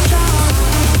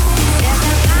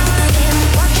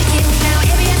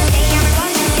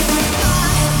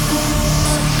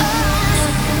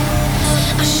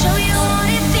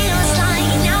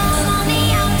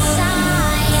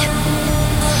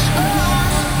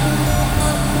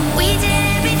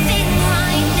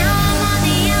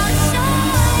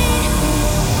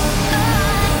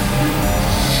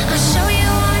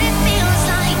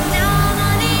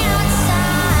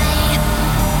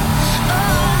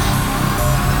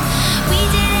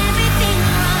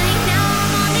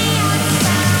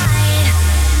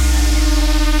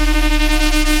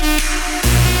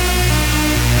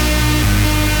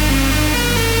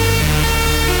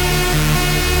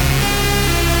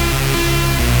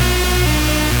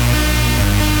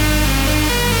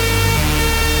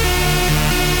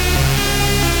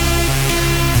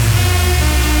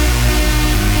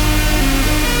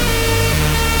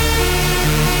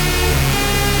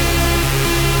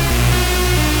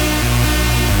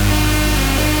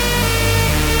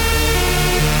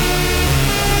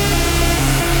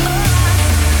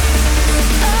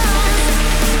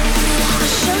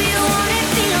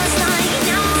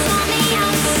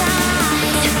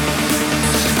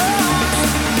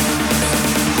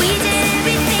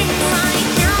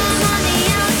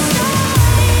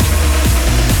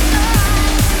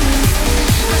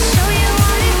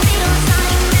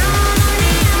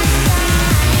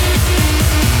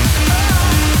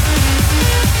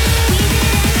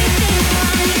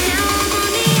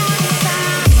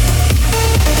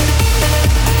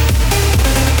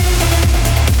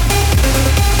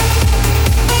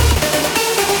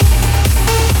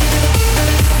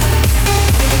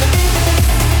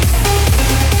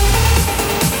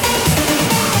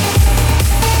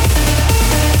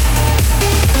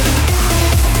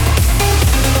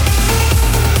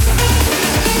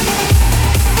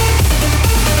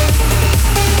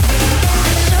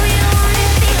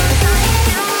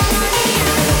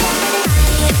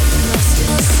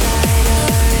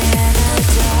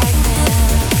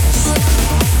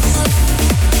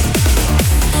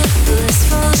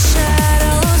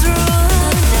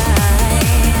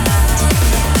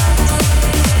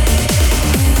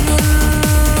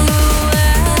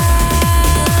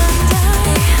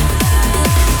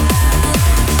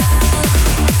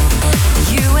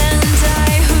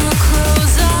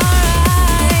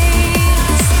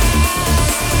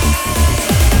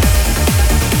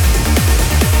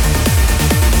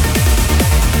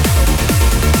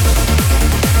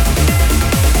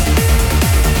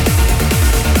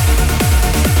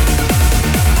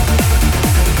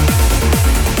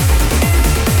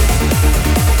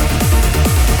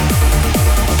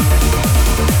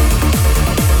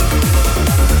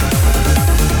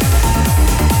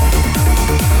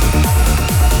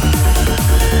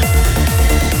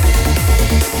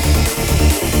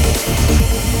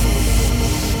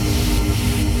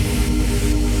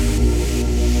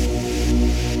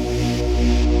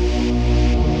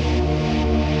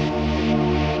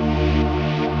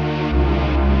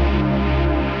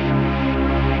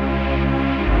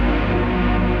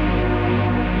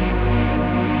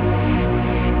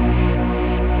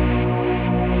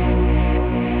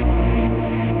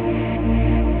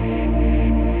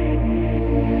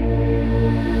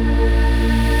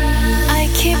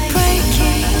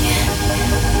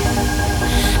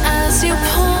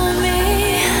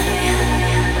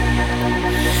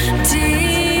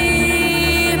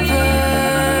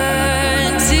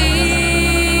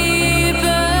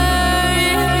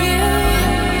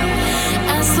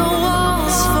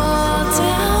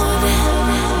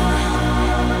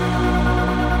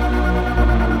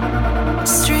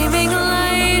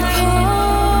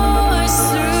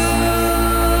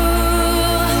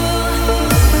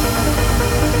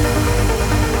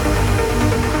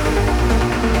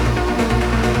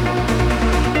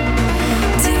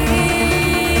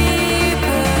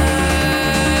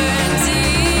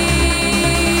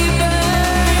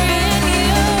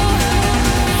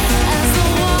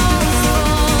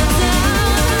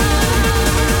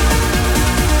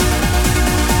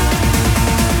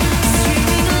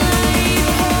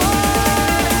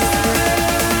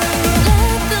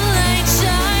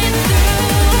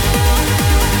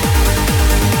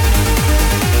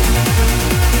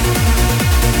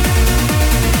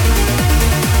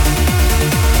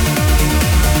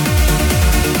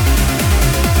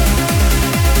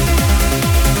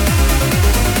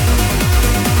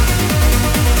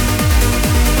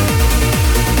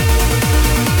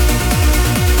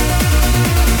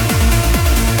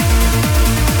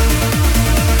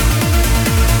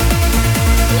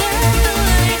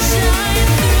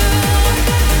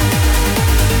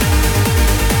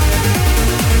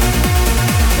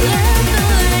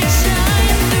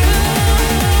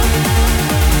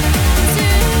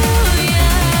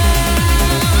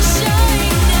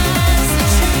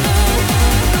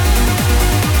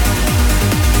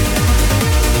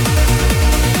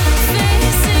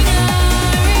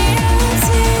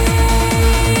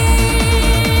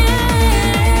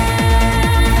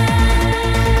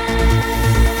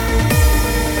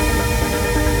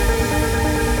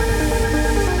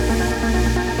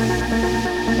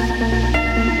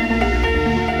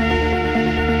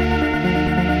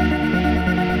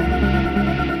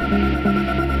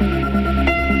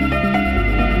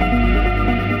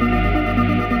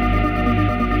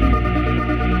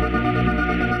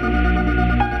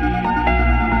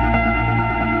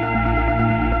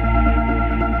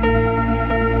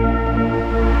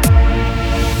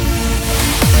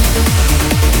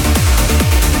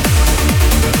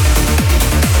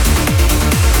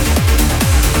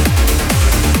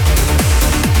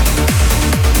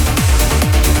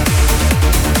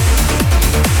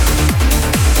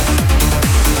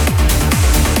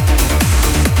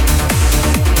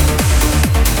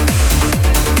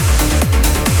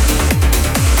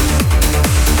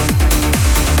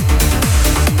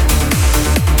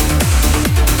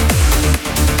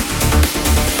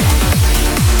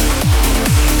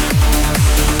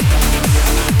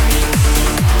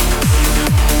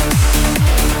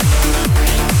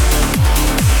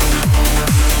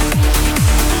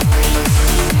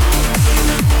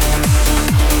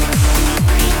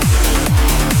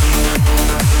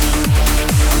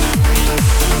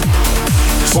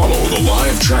Follow the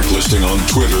live track listing on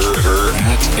Twitter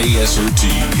at ASOT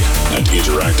and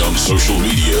interact on social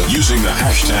media using the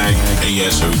hashtag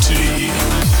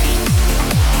ASOT.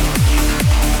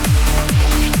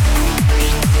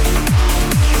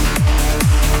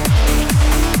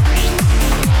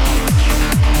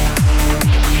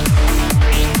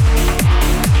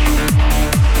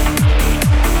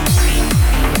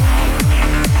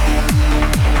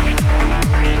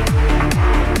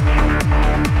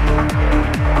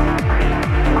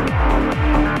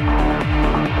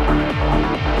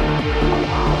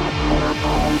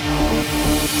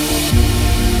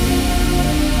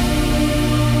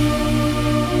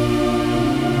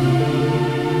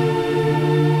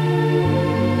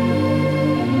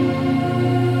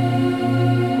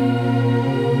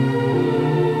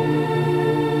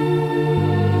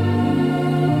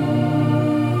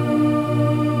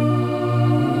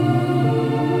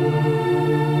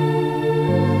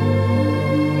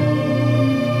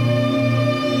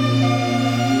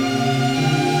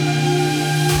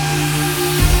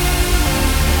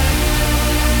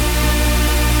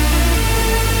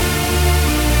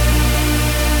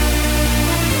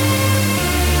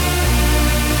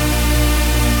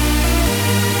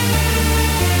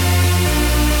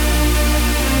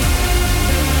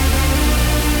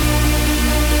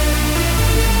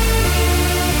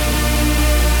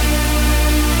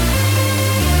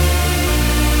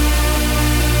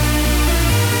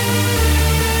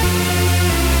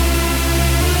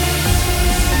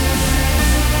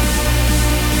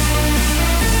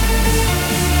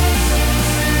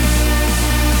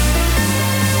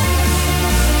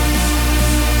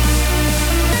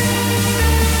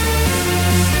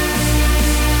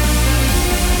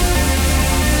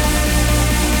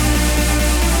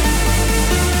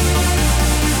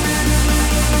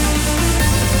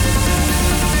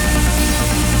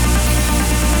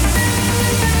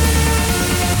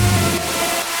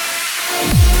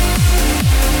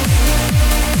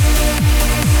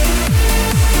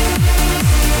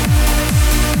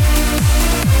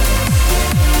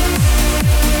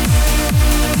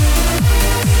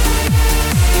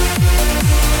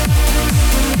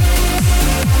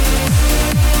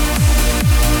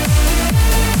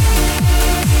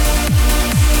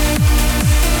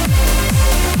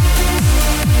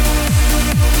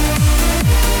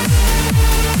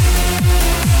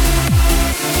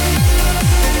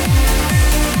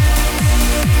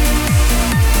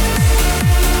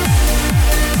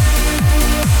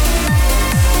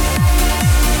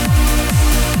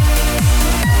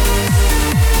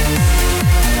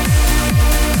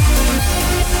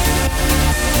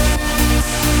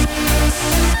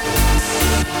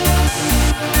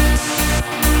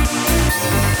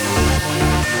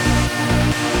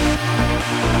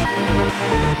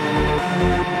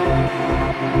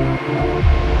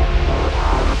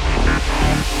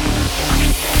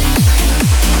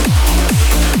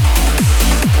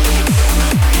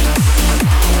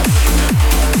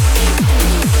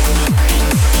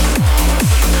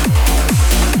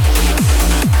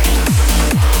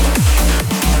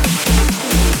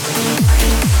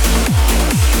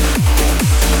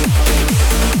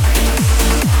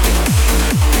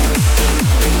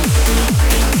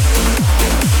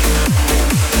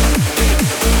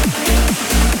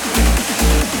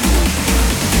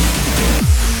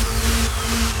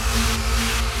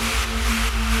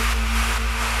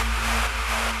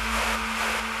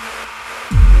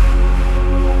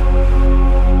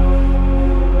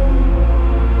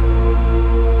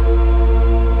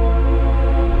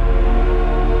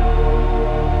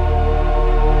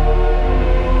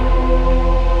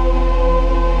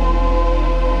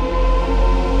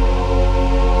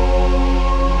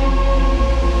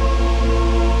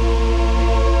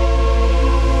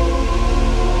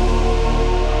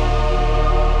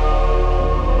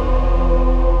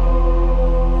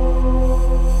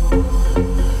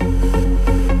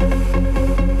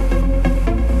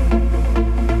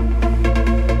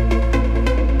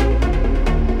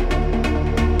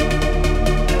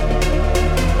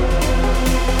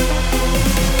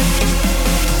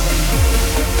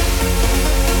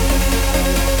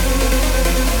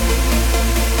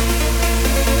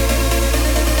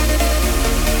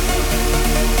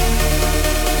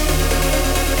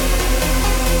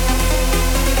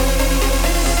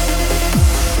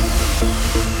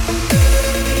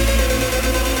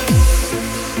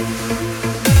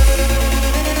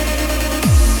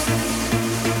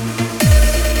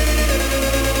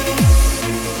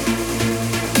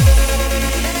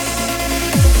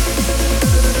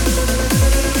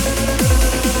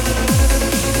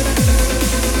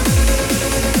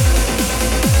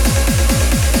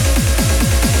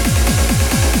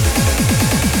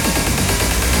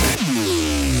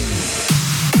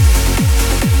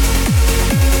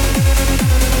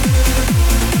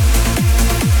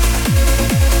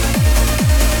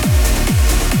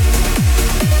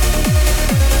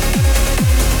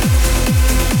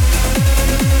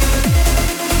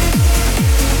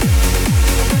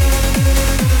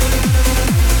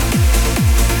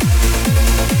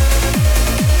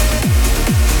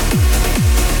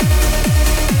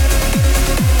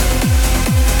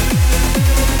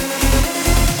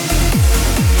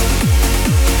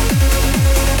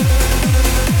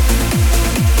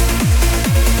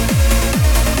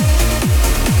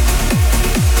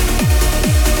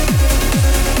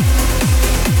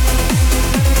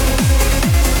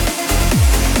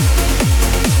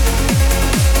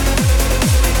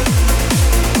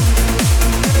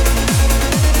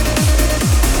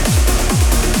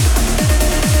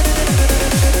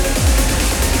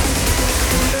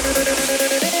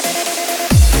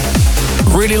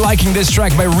 Really liking this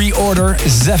track by Reorder,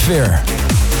 Zephyr,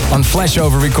 on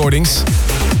Flashover Recordings.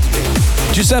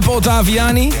 Giuseppe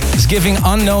Ottaviani is giving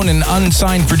unknown and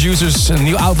unsigned producers a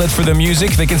new outlet for their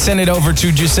music. They can send it over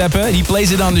to Giuseppe. He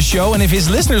plays it on the show, and if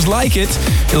his listeners like it,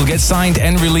 it'll get signed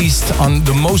and released on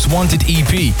the Most Wanted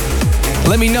EP.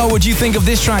 Let me know what you think of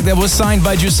this track that was signed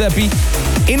by Giuseppe.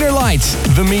 Inner Light,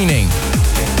 The Meaning.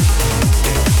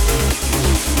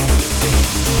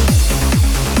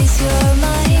 Is your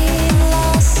mind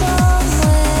lost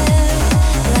somewhere,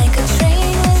 like a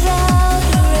train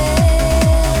without a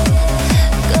rail,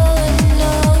 going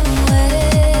nowhere?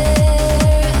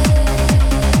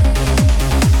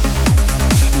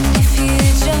 If you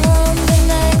jump the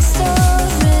next door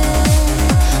in,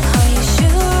 are you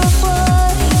sure of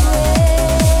what you read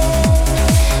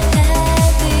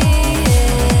at the end?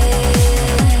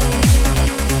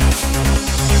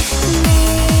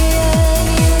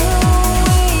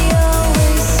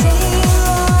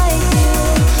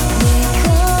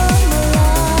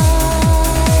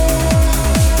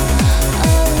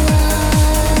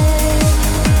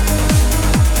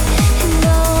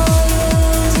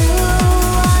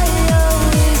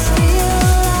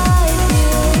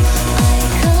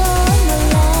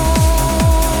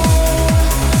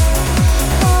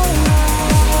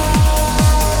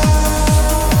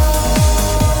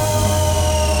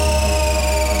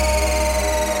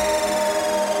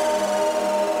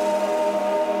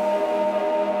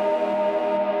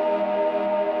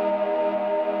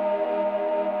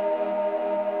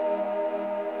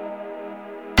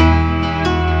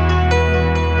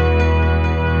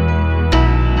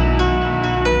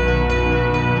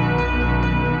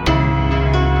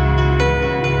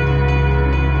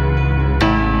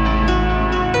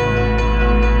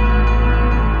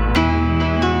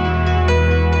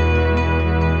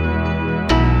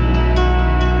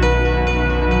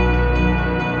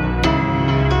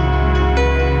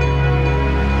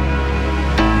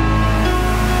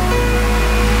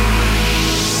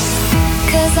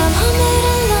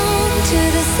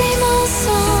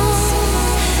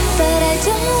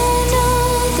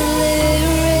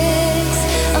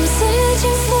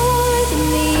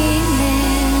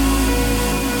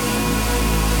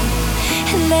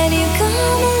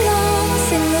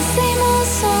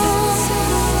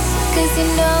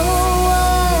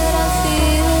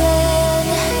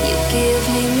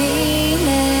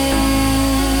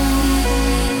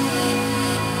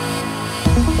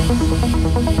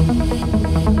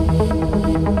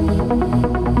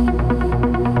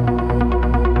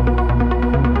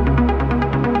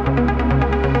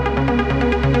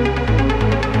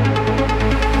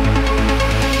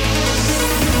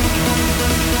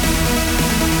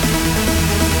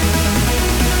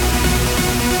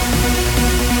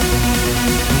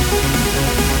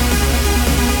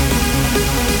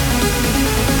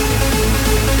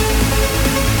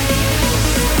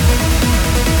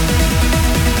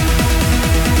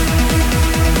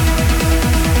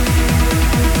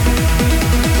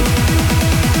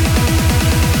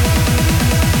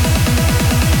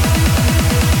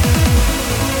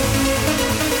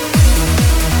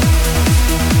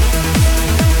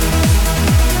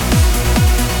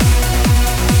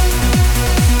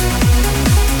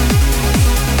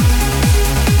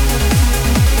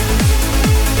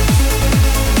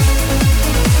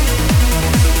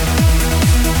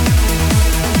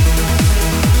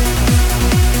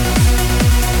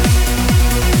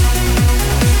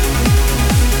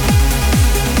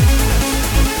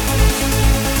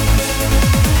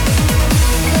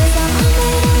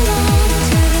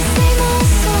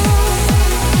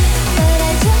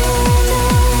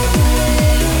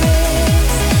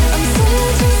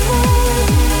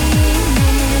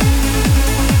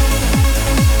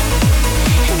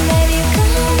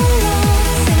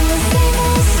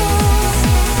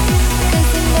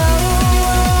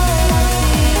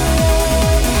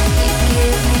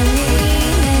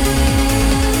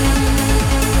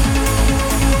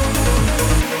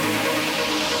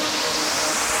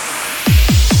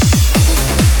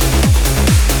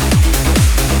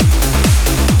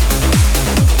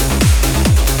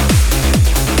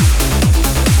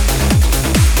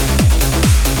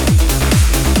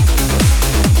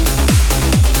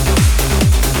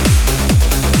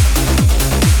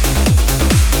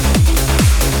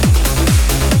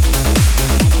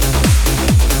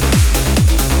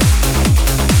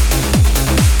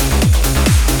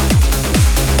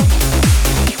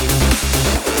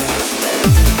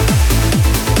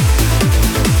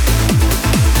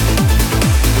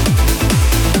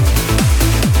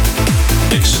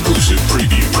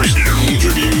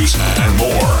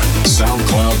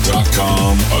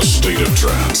 SoundCloud.com, A State of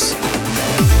Trance.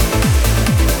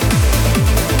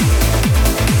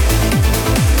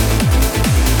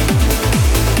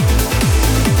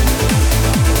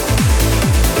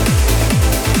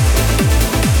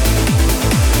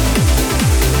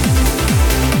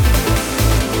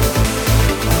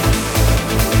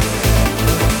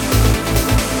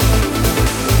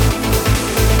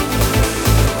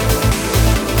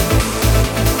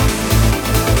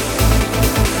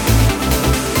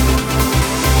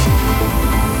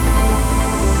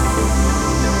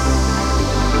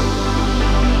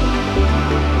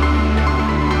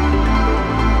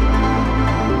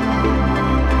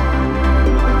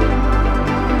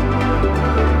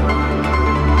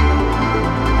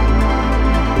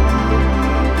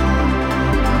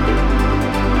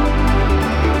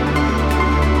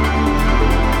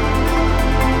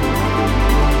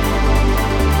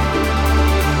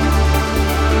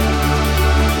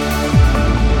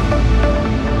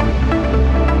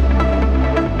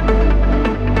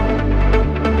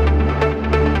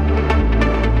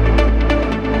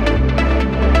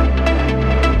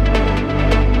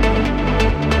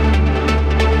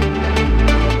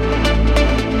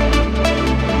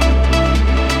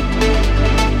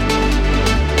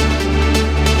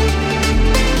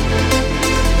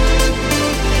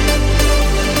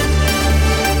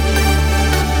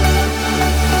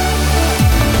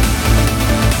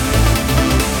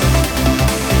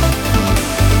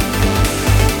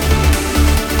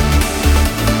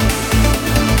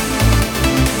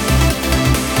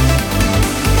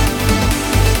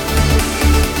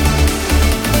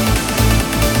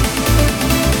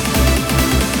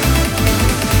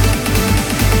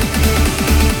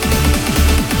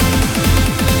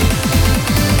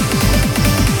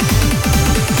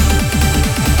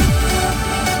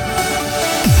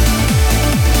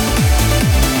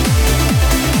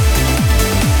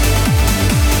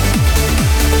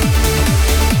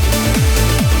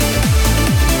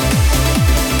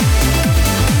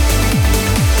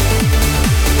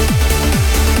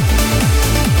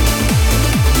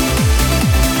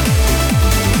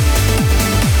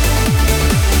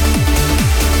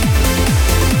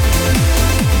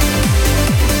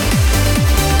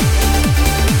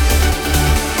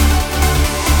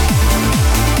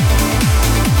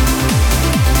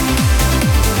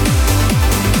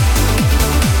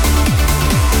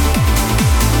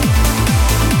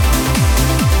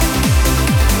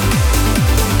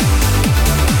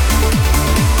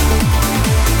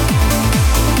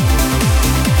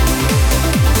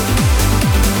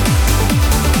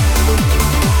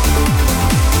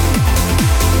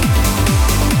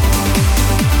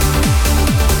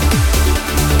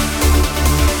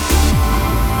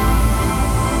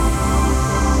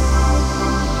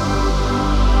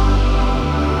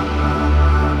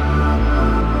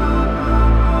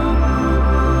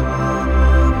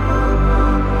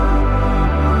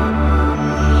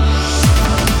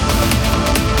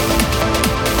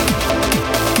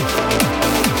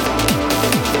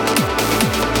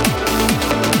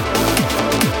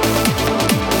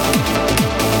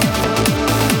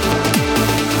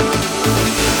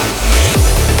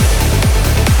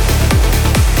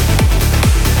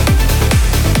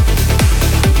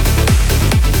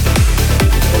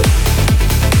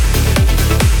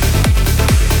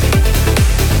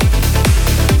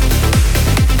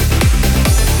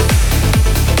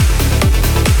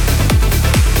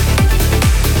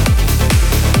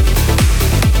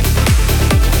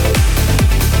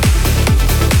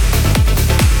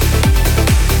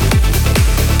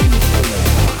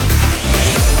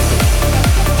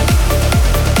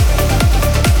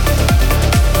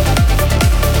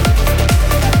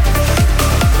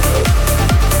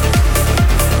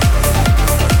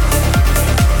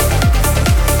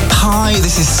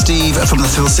 this is Steve from the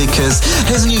Thrill Seekers.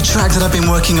 Here's a new track that I've been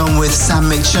working on with Sam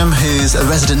Mitchum, who's a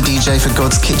resident DJ for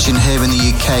God's Kitchen here in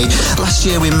the UK. Last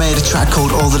year we made a track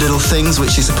called All the Little Things,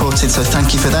 which he supported, so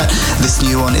thank you for that. This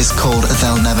new one is called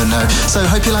They'll Never Know. So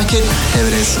hope you like it. Here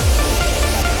it is.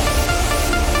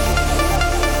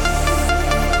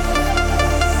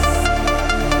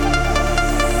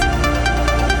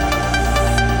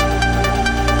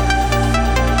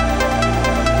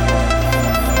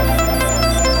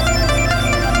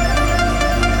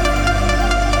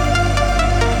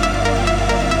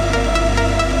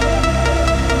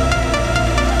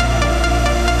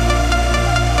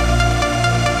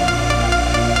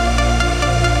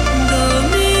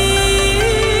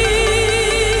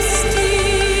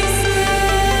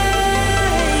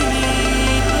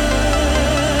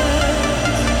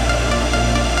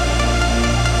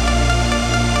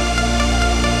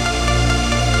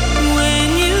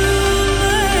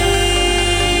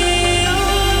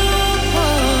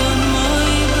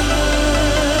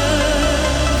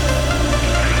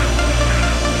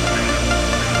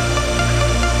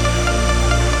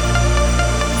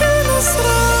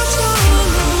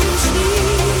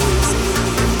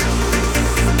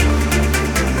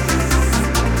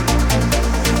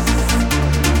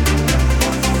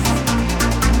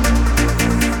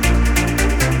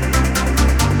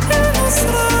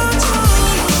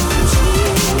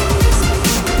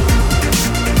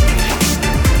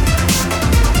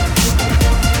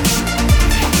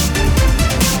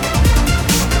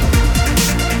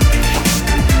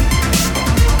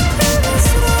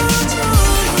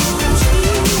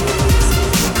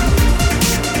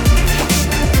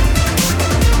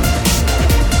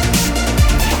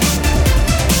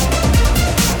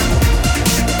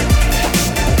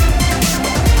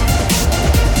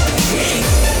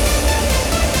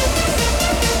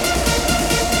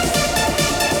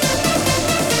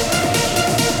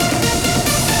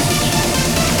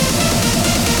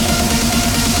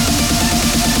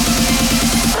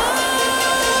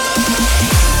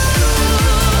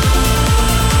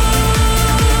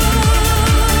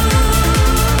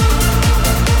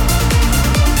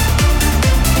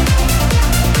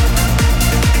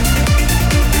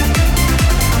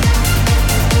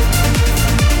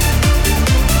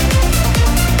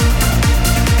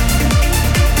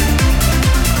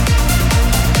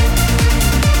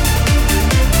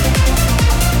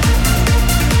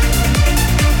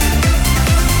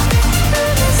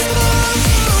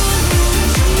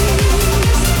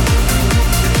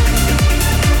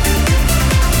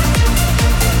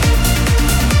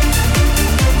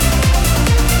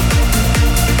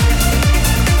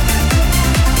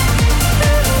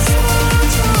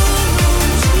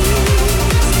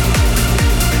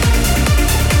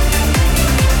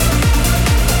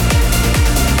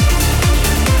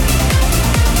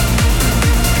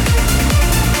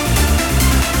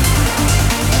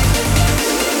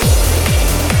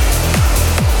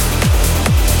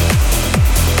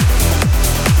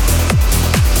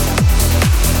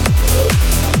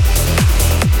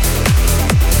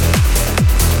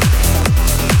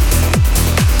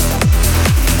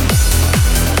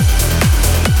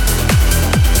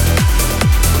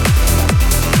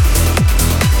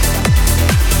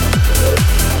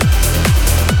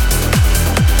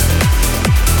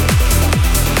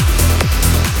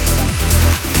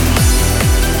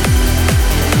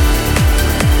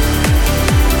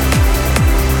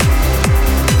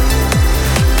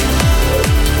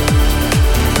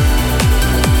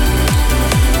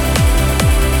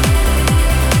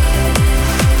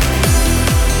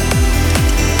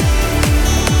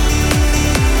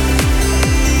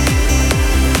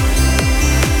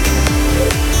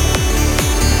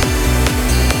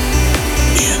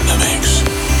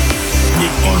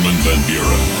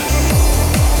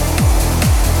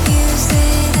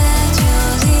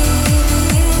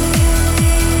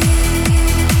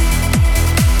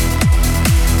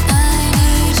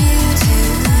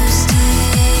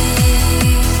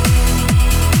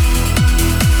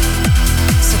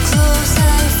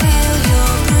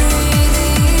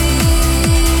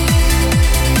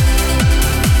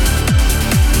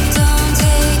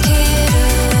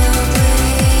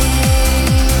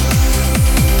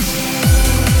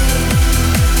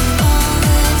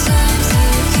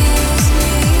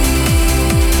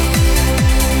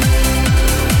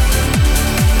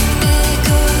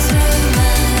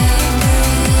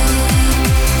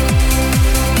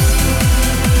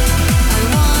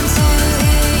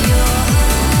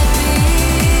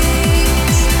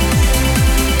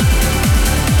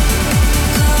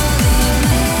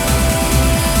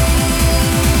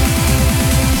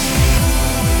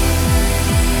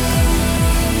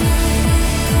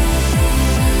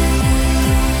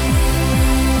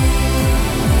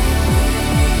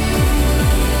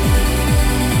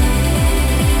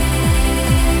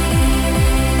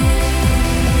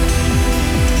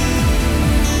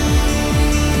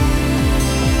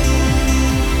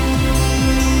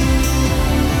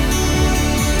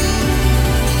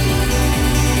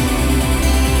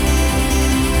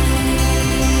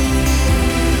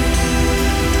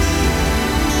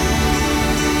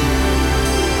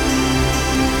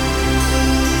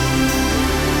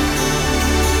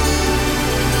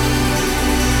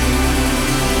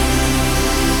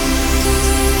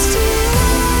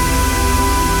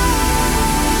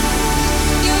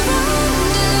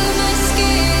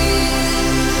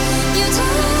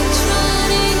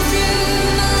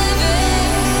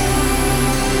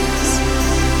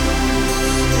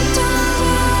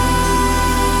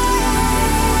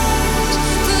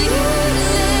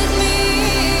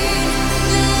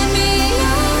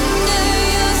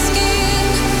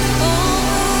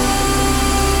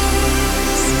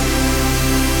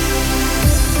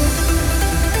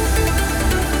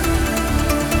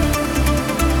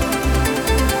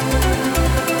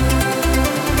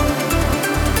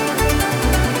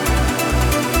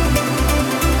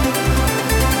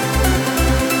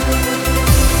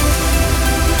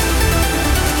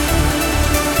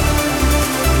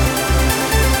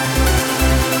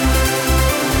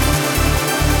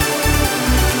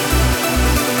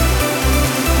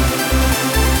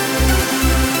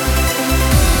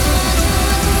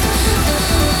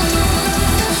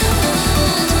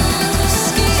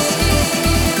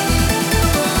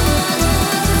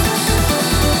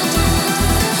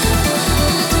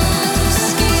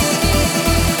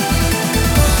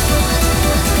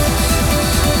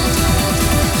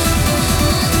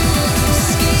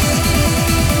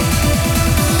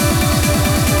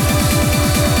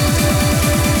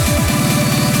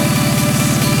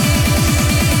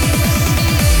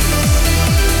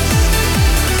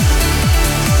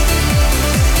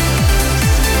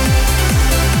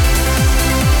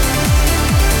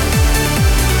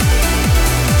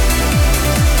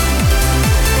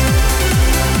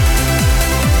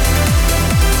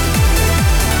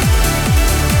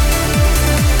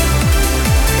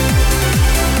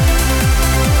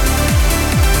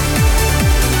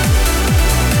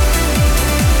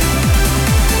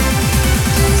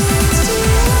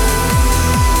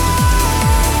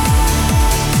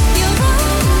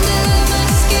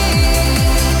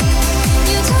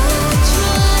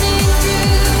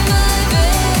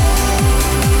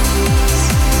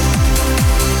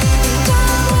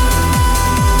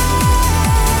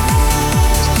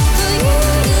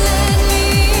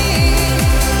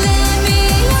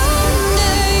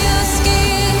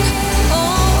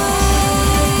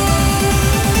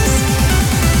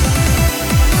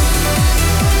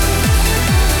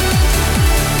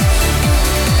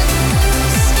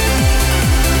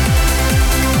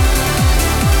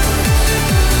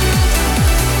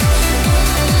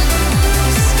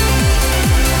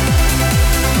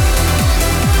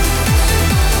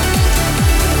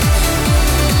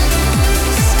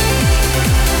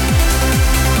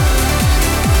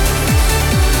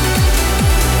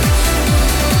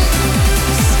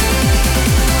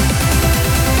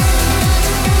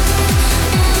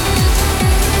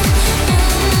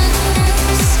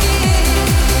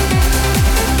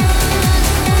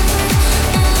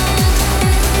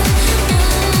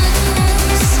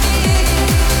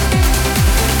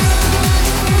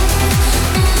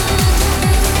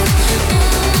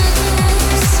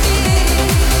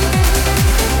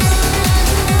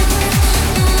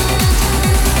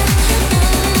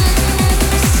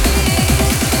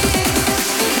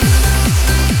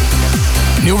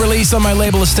 released on my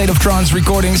label State of Trance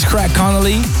Recordings, Craig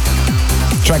Connolly.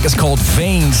 The track is called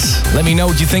Veins. Let me know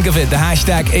what you think of it. The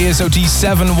hashtag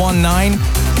ASOT719.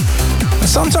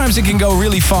 Sometimes it can go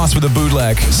really fast with a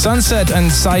bootleg. Sunset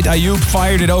and Said Ayoub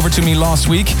fired it over to me last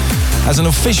week as an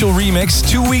official remix.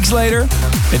 2 weeks later,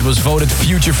 it was voted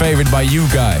future favorite by you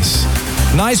guys.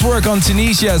 Nice work on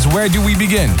Tunisia's Where Do We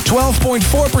Begin?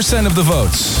 12.4% of the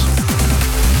votes.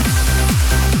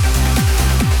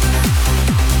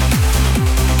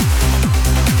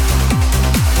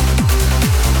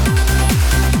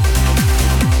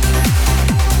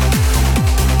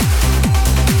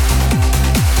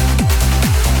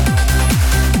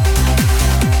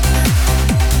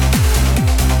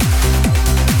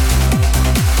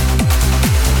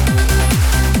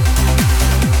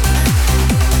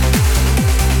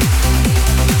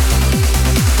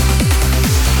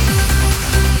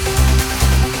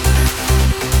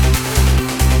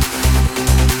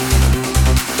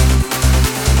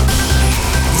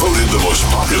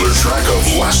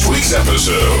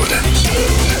 Episode.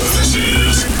 This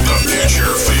is the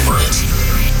Future Favorite.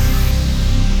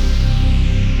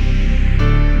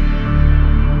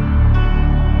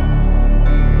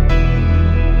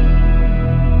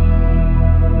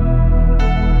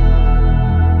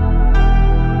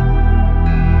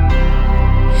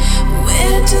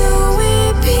 What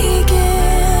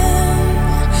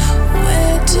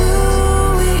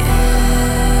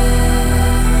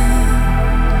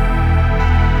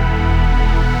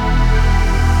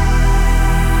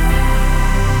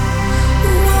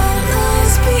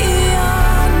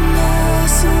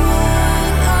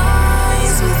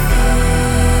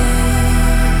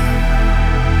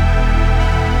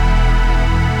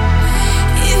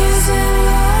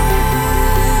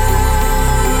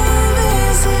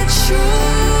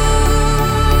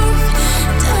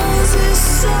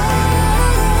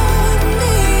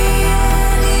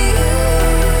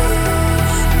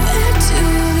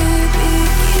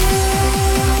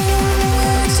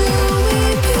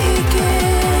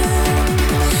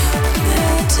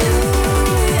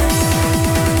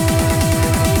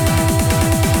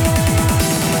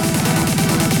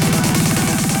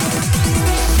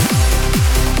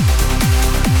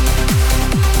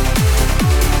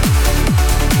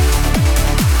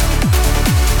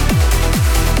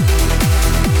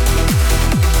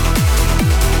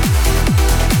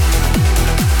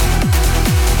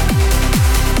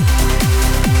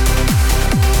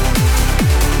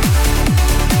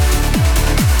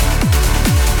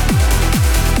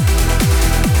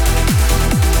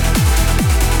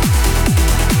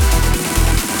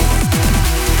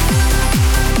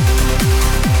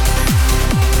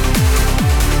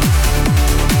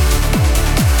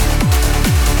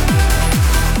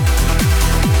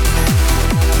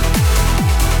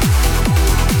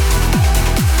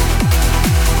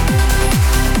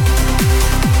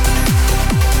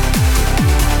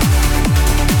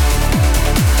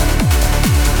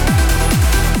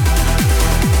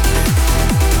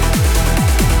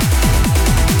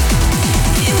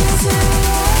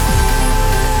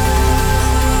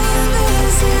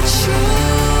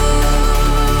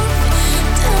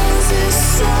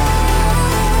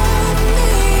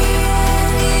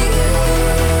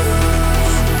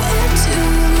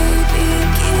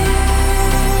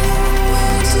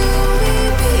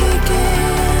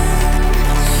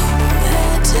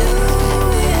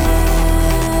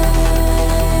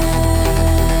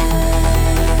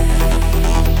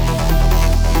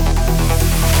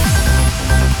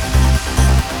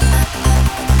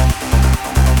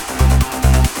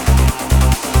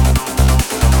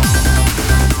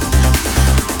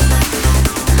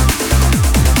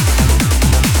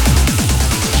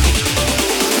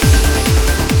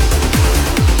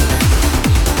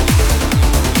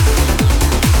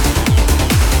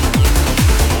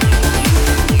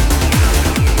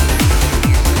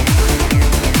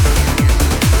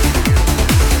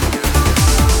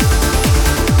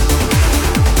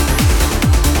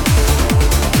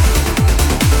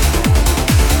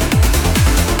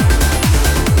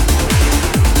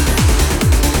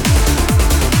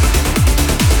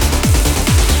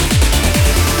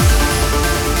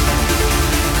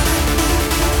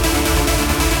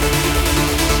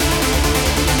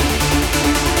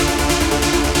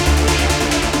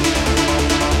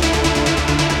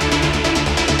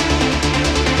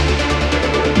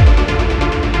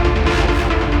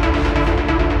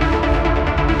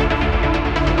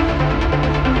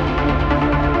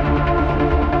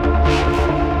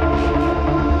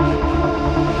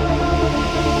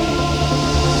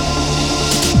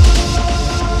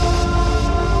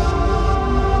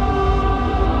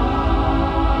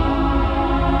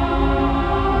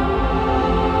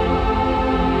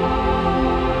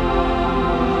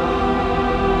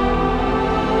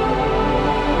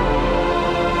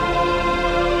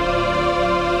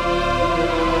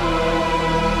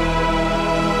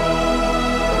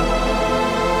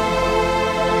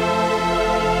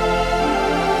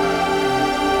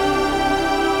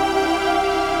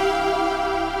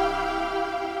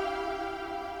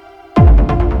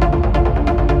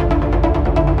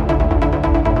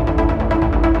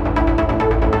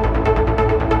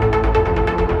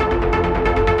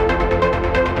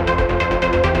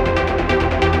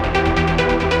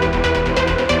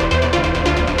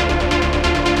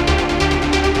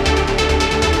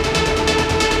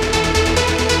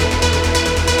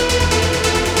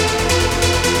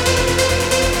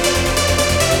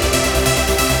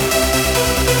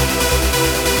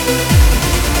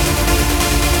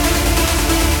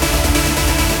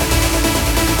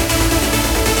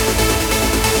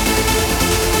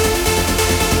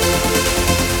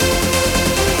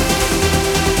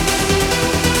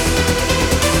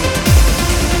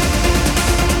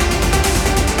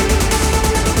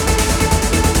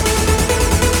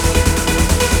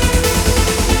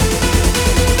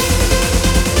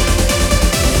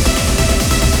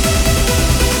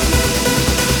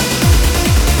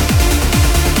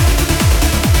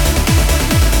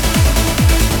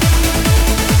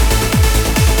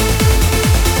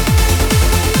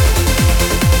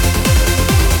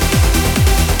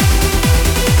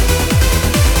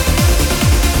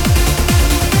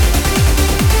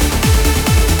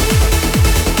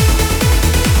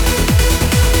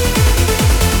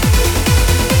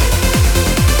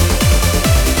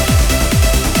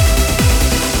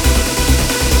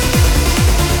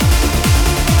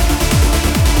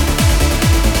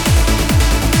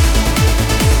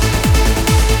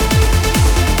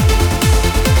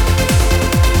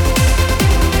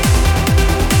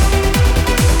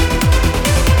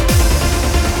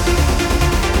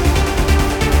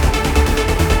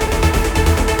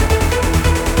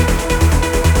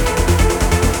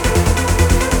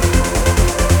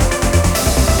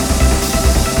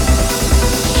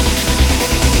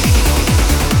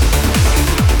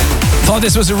thought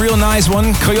this was a real nice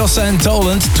one. Koyosa and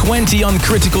Toland, 20 on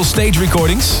Critical Stage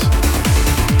recordings.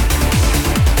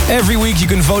 Every week you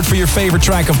can vote for your favorite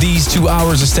track of these 2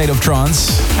 hours of State of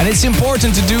Trance. And it's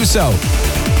important to do so,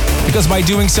 because by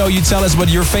doing so you tell us what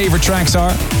your favorite tracks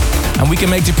are, and we can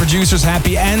make the producers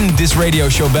happy and this radio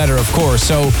show better, of course.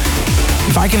 So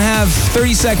if I can have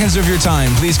 30 seconds of your time,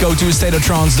 please go to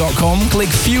stateoftrance.com, click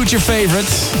Future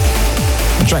Favorites.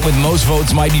 The track with most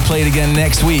votes might be played again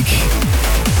next week.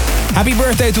 Happy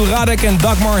birthday to Radek and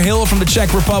Dagmar Hill from the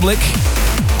Czech Republic.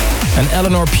 And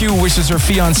Eleanor Pugh wishes her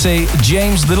fiancé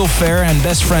James Littlefair and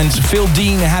best friend Phil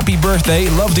Dean a happy birthday.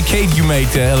 Love the cake you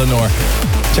made, Eleanor.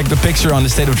 Check the picture on the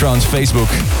State of Trance Facebook.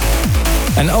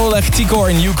 And Oleg Tikor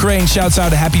in Ukraine shouts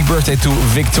out a happy birthday to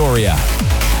Victoria.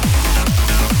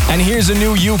 And here's a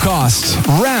new U-cast,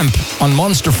 Ramp on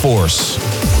Monster Force.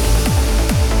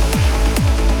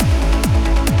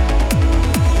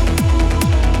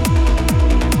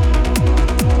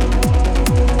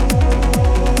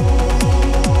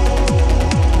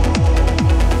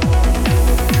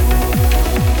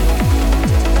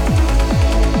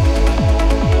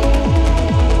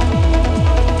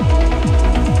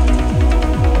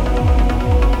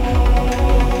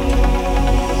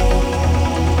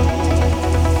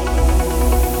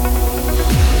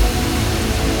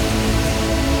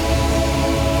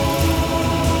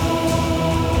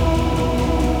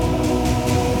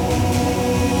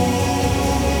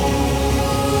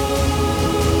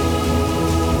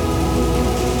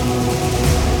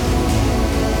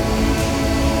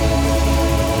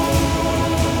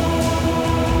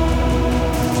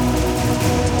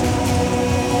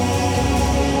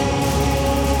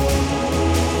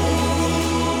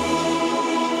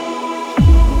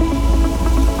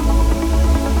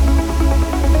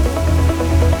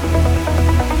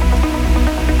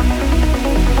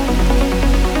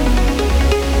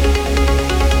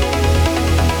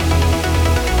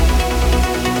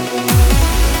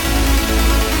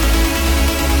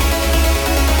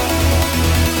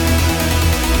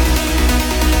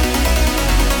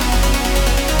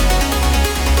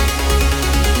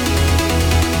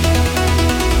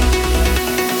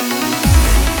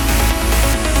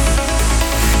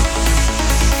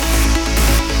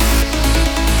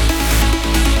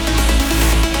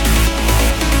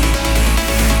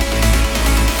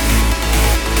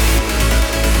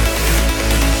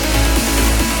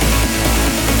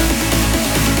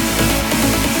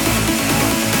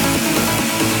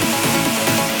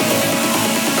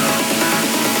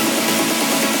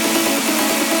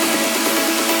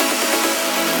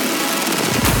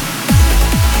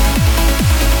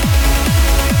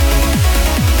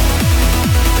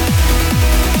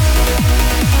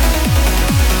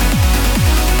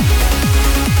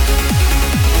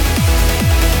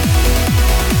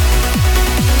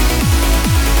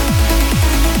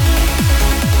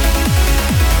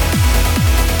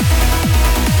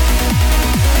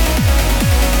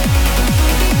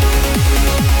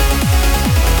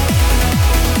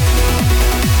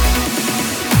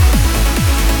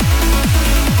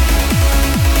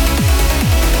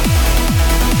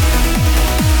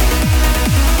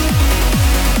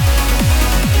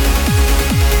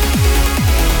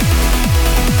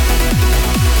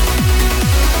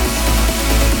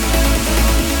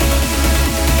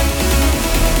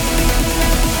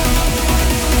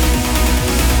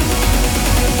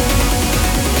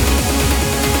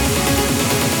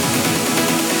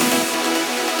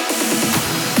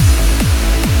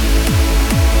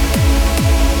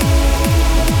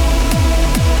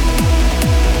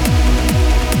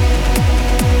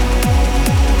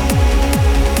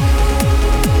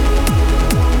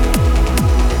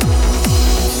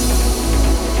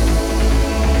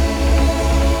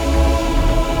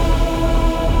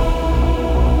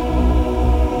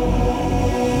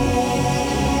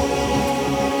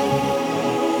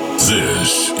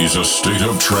 This is a State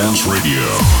of Trance Radio.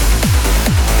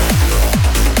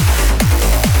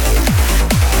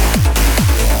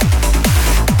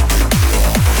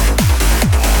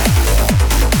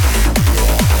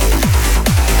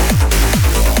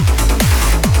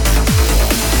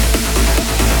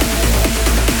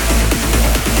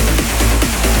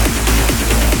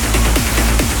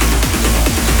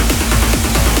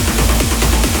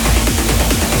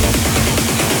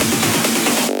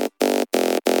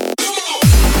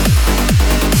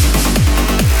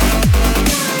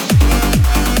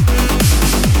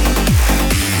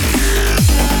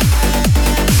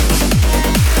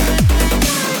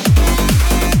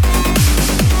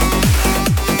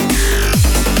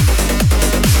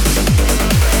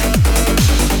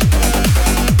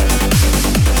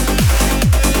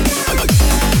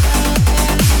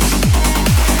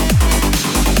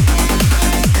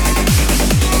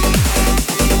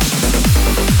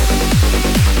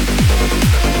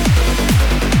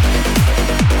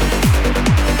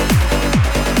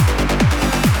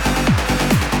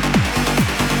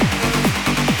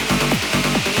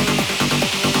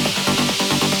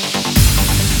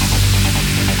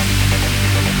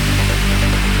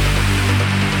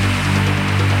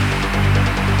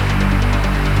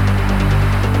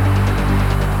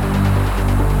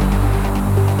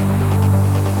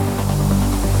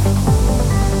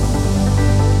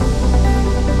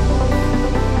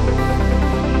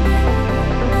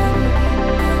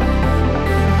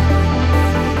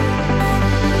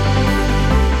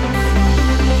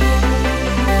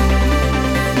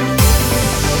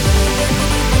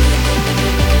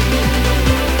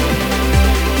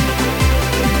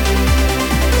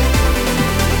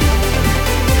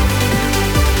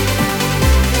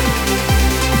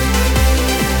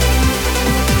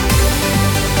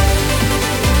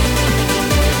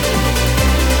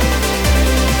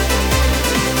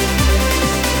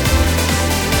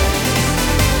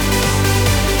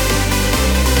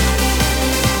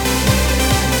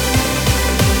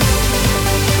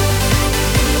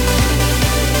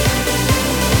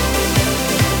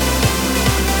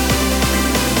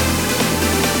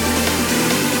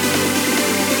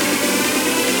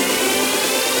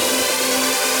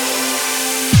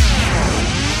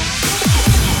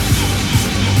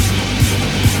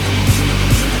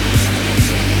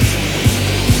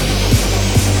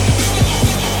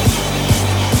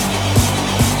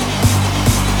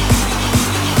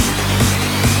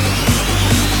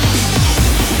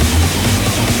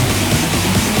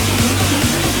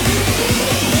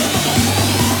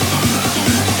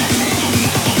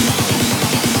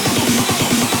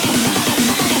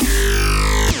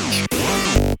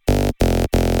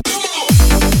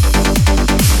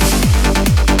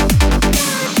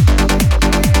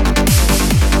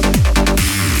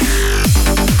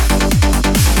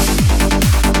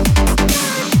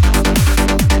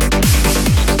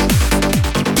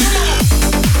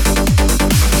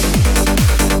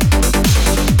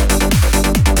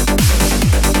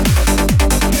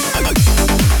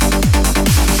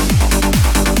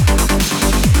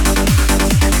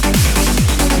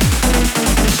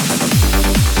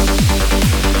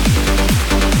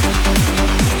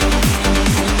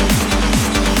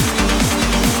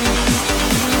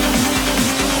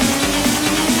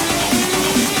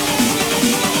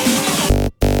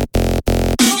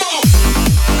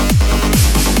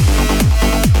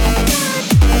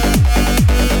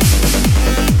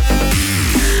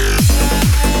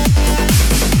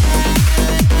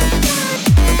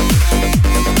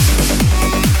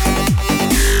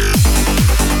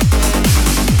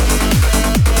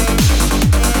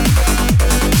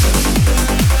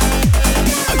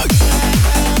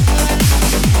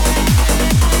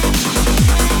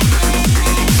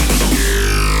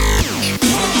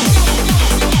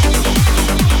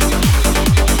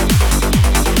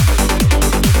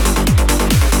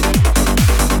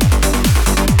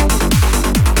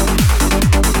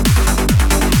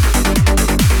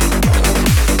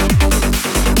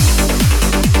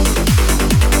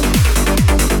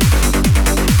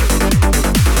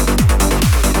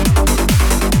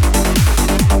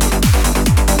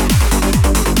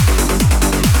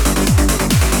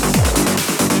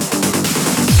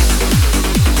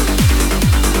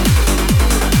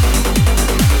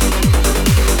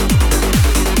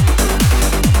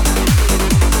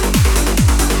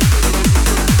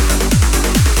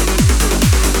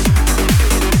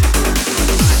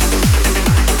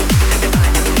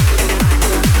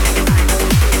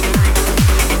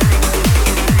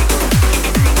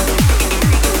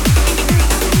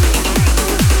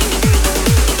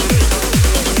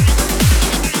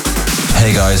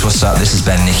 Hey guys, what's up? This is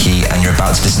Ben Nicky, and you're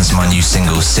about to listen to my new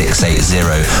single 680,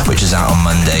 which is out on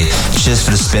Monday. Cheers for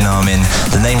the spin, Armin.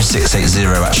 The name 680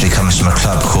 actually comes from a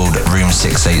club called Room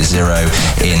 680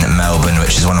 in Melbourne,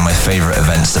 which is one of my favourite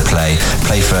events to play.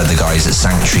 Play for the guys at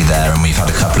Sanctuary there, and we've had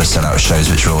a couple of sellout shows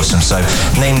which are awesome. So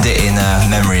named it in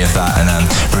memory of that, and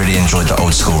really enjoyed the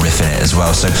old school riff in it as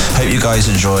well. So hope you guys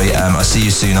enjoy. I'll see you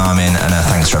soon, Armin, and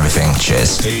thanks for everything.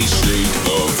 Cheers. A State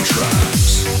of Trance.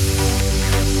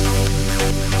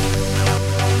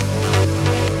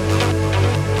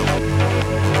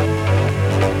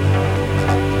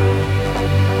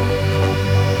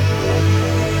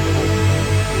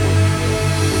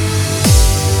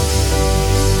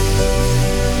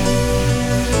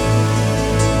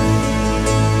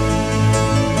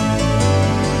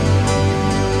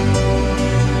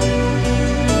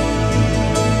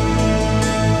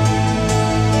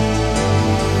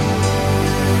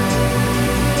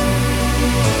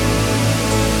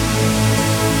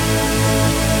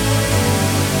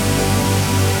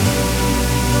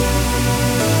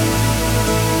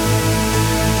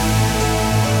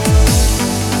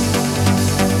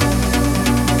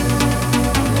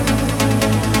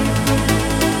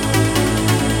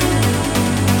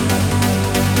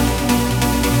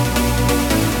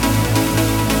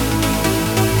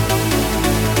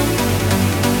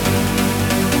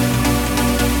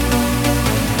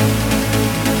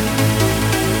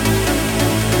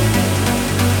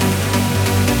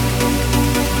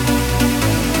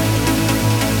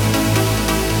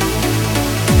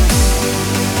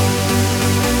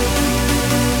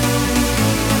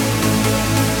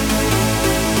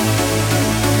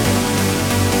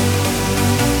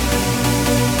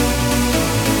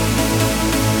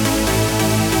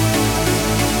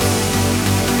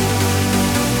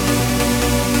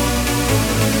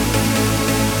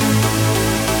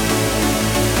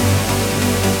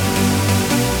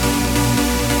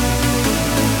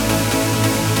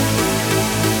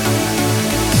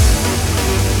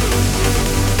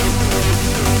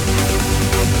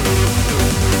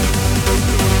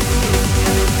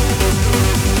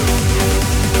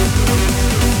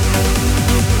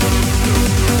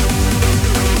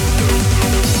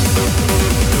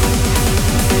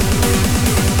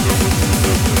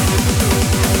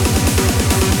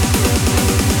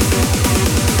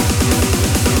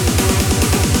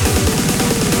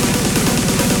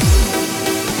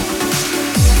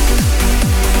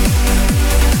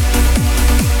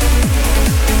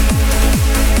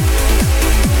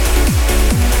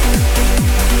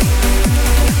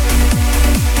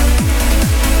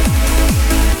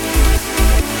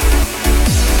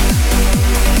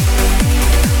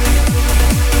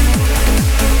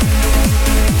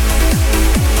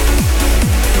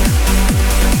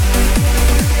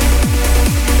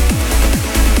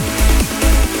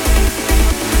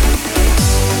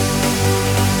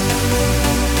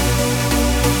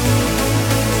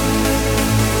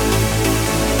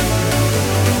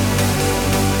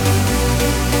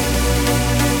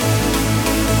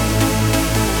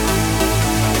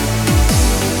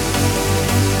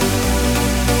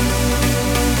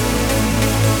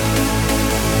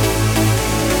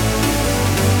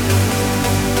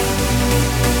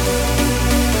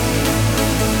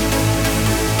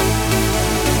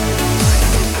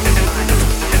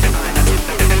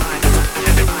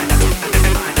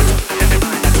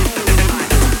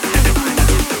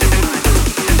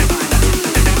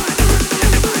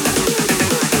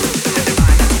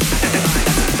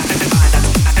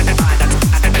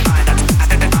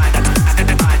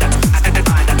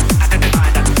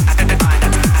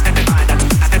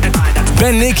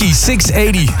 Ben Nicky,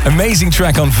 680, amazing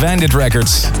track on Vandit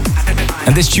Records.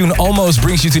 And this tune almost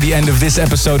brings you to the end of this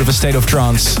episode of A State of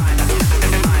Trance.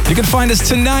 You can find us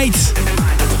tonight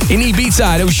in Ibiza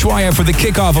at Ushuaia for the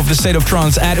kickoff of the State of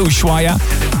Trance at Ushuaia.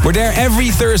 We're there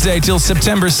every Thursday till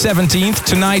September 17th.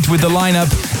 Tonight with the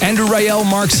lineup, Andrew Rayel,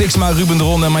 Mark Sixma, Ruben de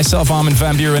Ronde, and myself, Armin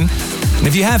van Buuren. And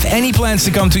if you have any plans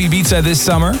to come to Ibiza this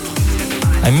summer,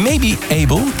 I may be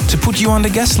able to put you on the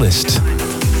guest list.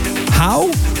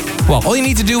 How? Well, all you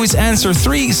need to do is answer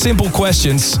 3 simple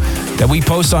questions that we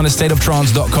post on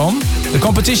thestateoftrance.com. The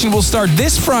competition will start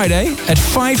this Friday at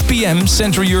 5 p.m.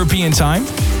 Central European Time.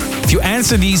 If you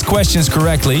answer these questions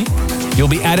correctly, you'll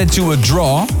be added to a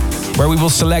draw where we will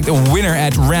select a winner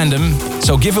at random.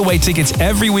 So give away tickets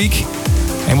every week,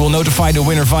 and we'll notify the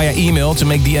winner via email to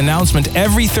make the announcement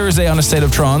every Thursday on A State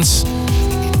of Trance.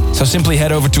 So simply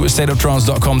head over to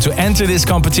astateoftrance.com to enter this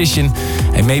competition,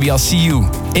 and maybe I'll see you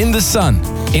in the sun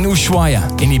in Ushuaia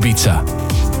in Ibiza.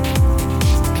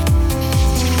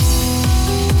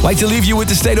 Like to leave you with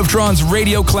the State of Trance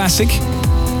radio classic.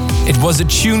 It was a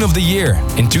tune of the year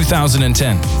in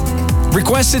 2010.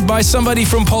 Requested by somebody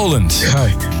from Poland.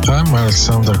 Hi, I'm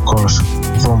Alexander Korf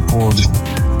from Poland.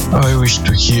 I wish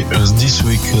to hear this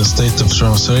week a State of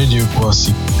Trance radio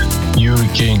classic,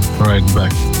 Hurricane Right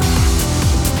Back.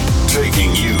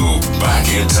 Taking you back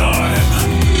in time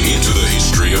into the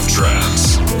history of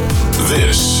trance.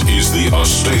 This is the A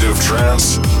State of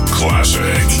Trance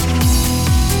Classic.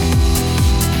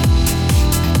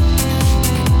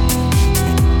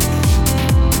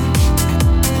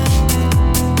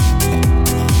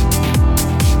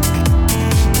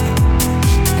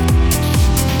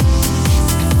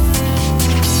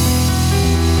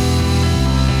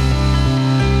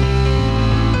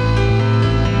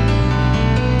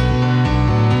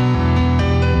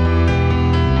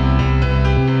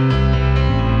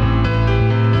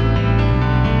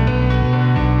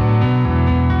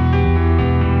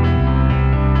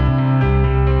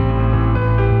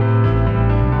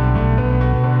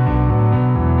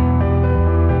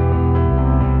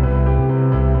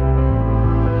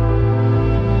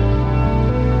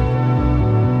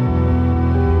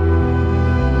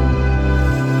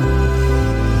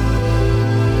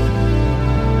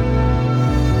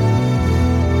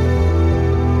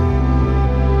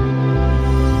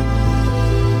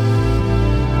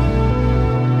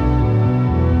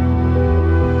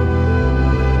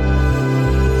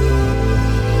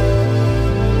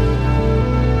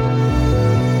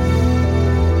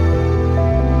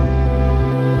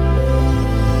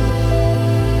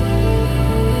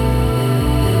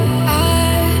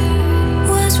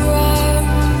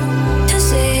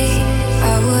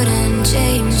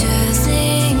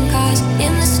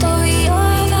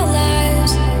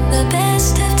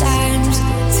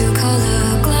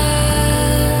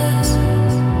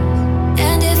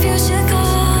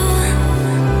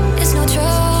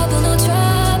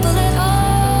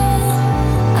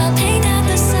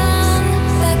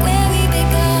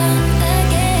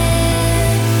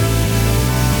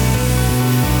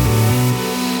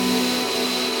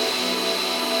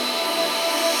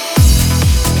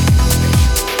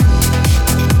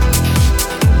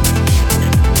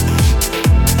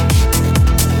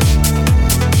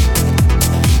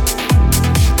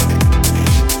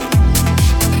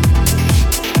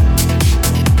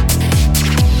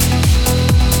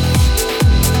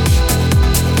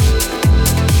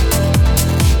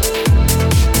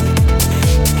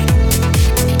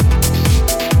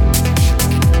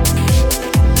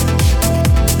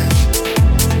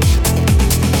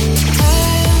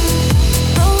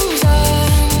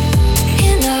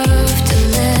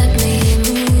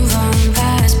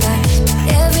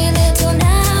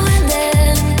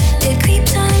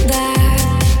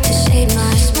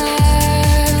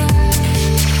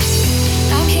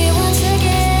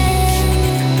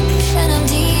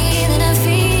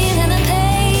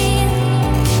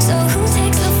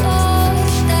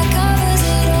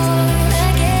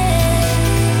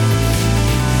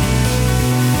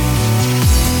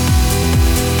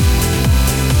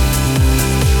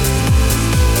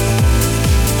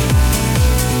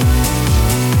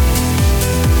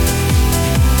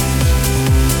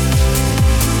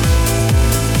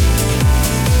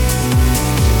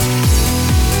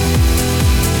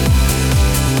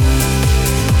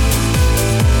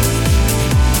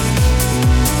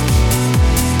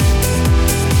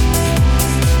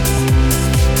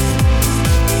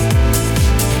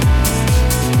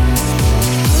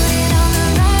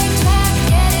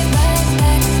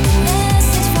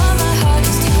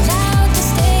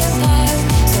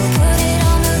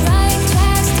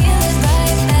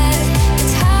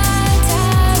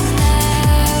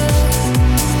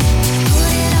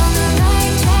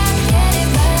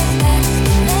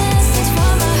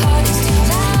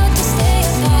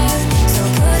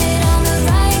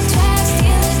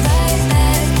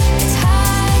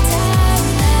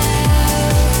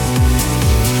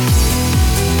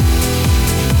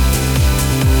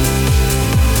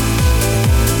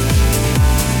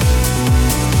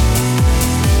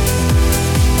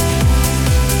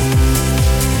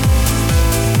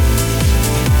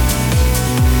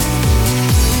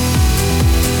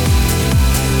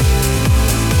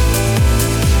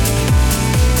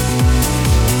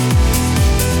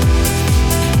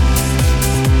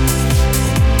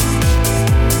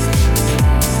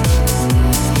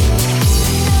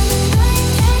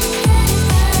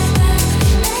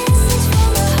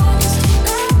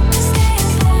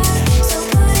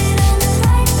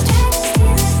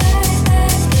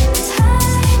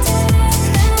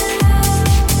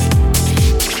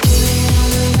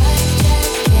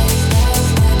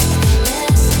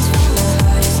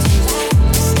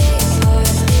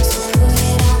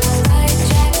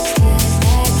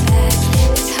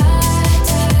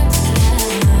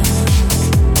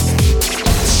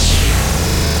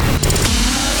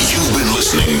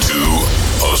 listening to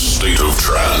A State of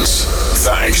Trance.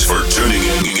 Thanks for tuning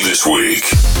in this week.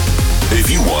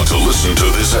 If you want to listen to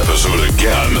this episode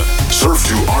again, surf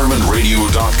to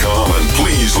ArminRadio.com and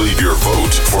please leave your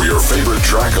vote for your favorite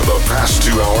track of the past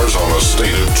 2 hours on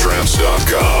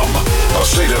AStateOfTrance.com. A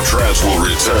State of Trance will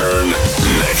return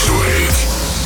next week.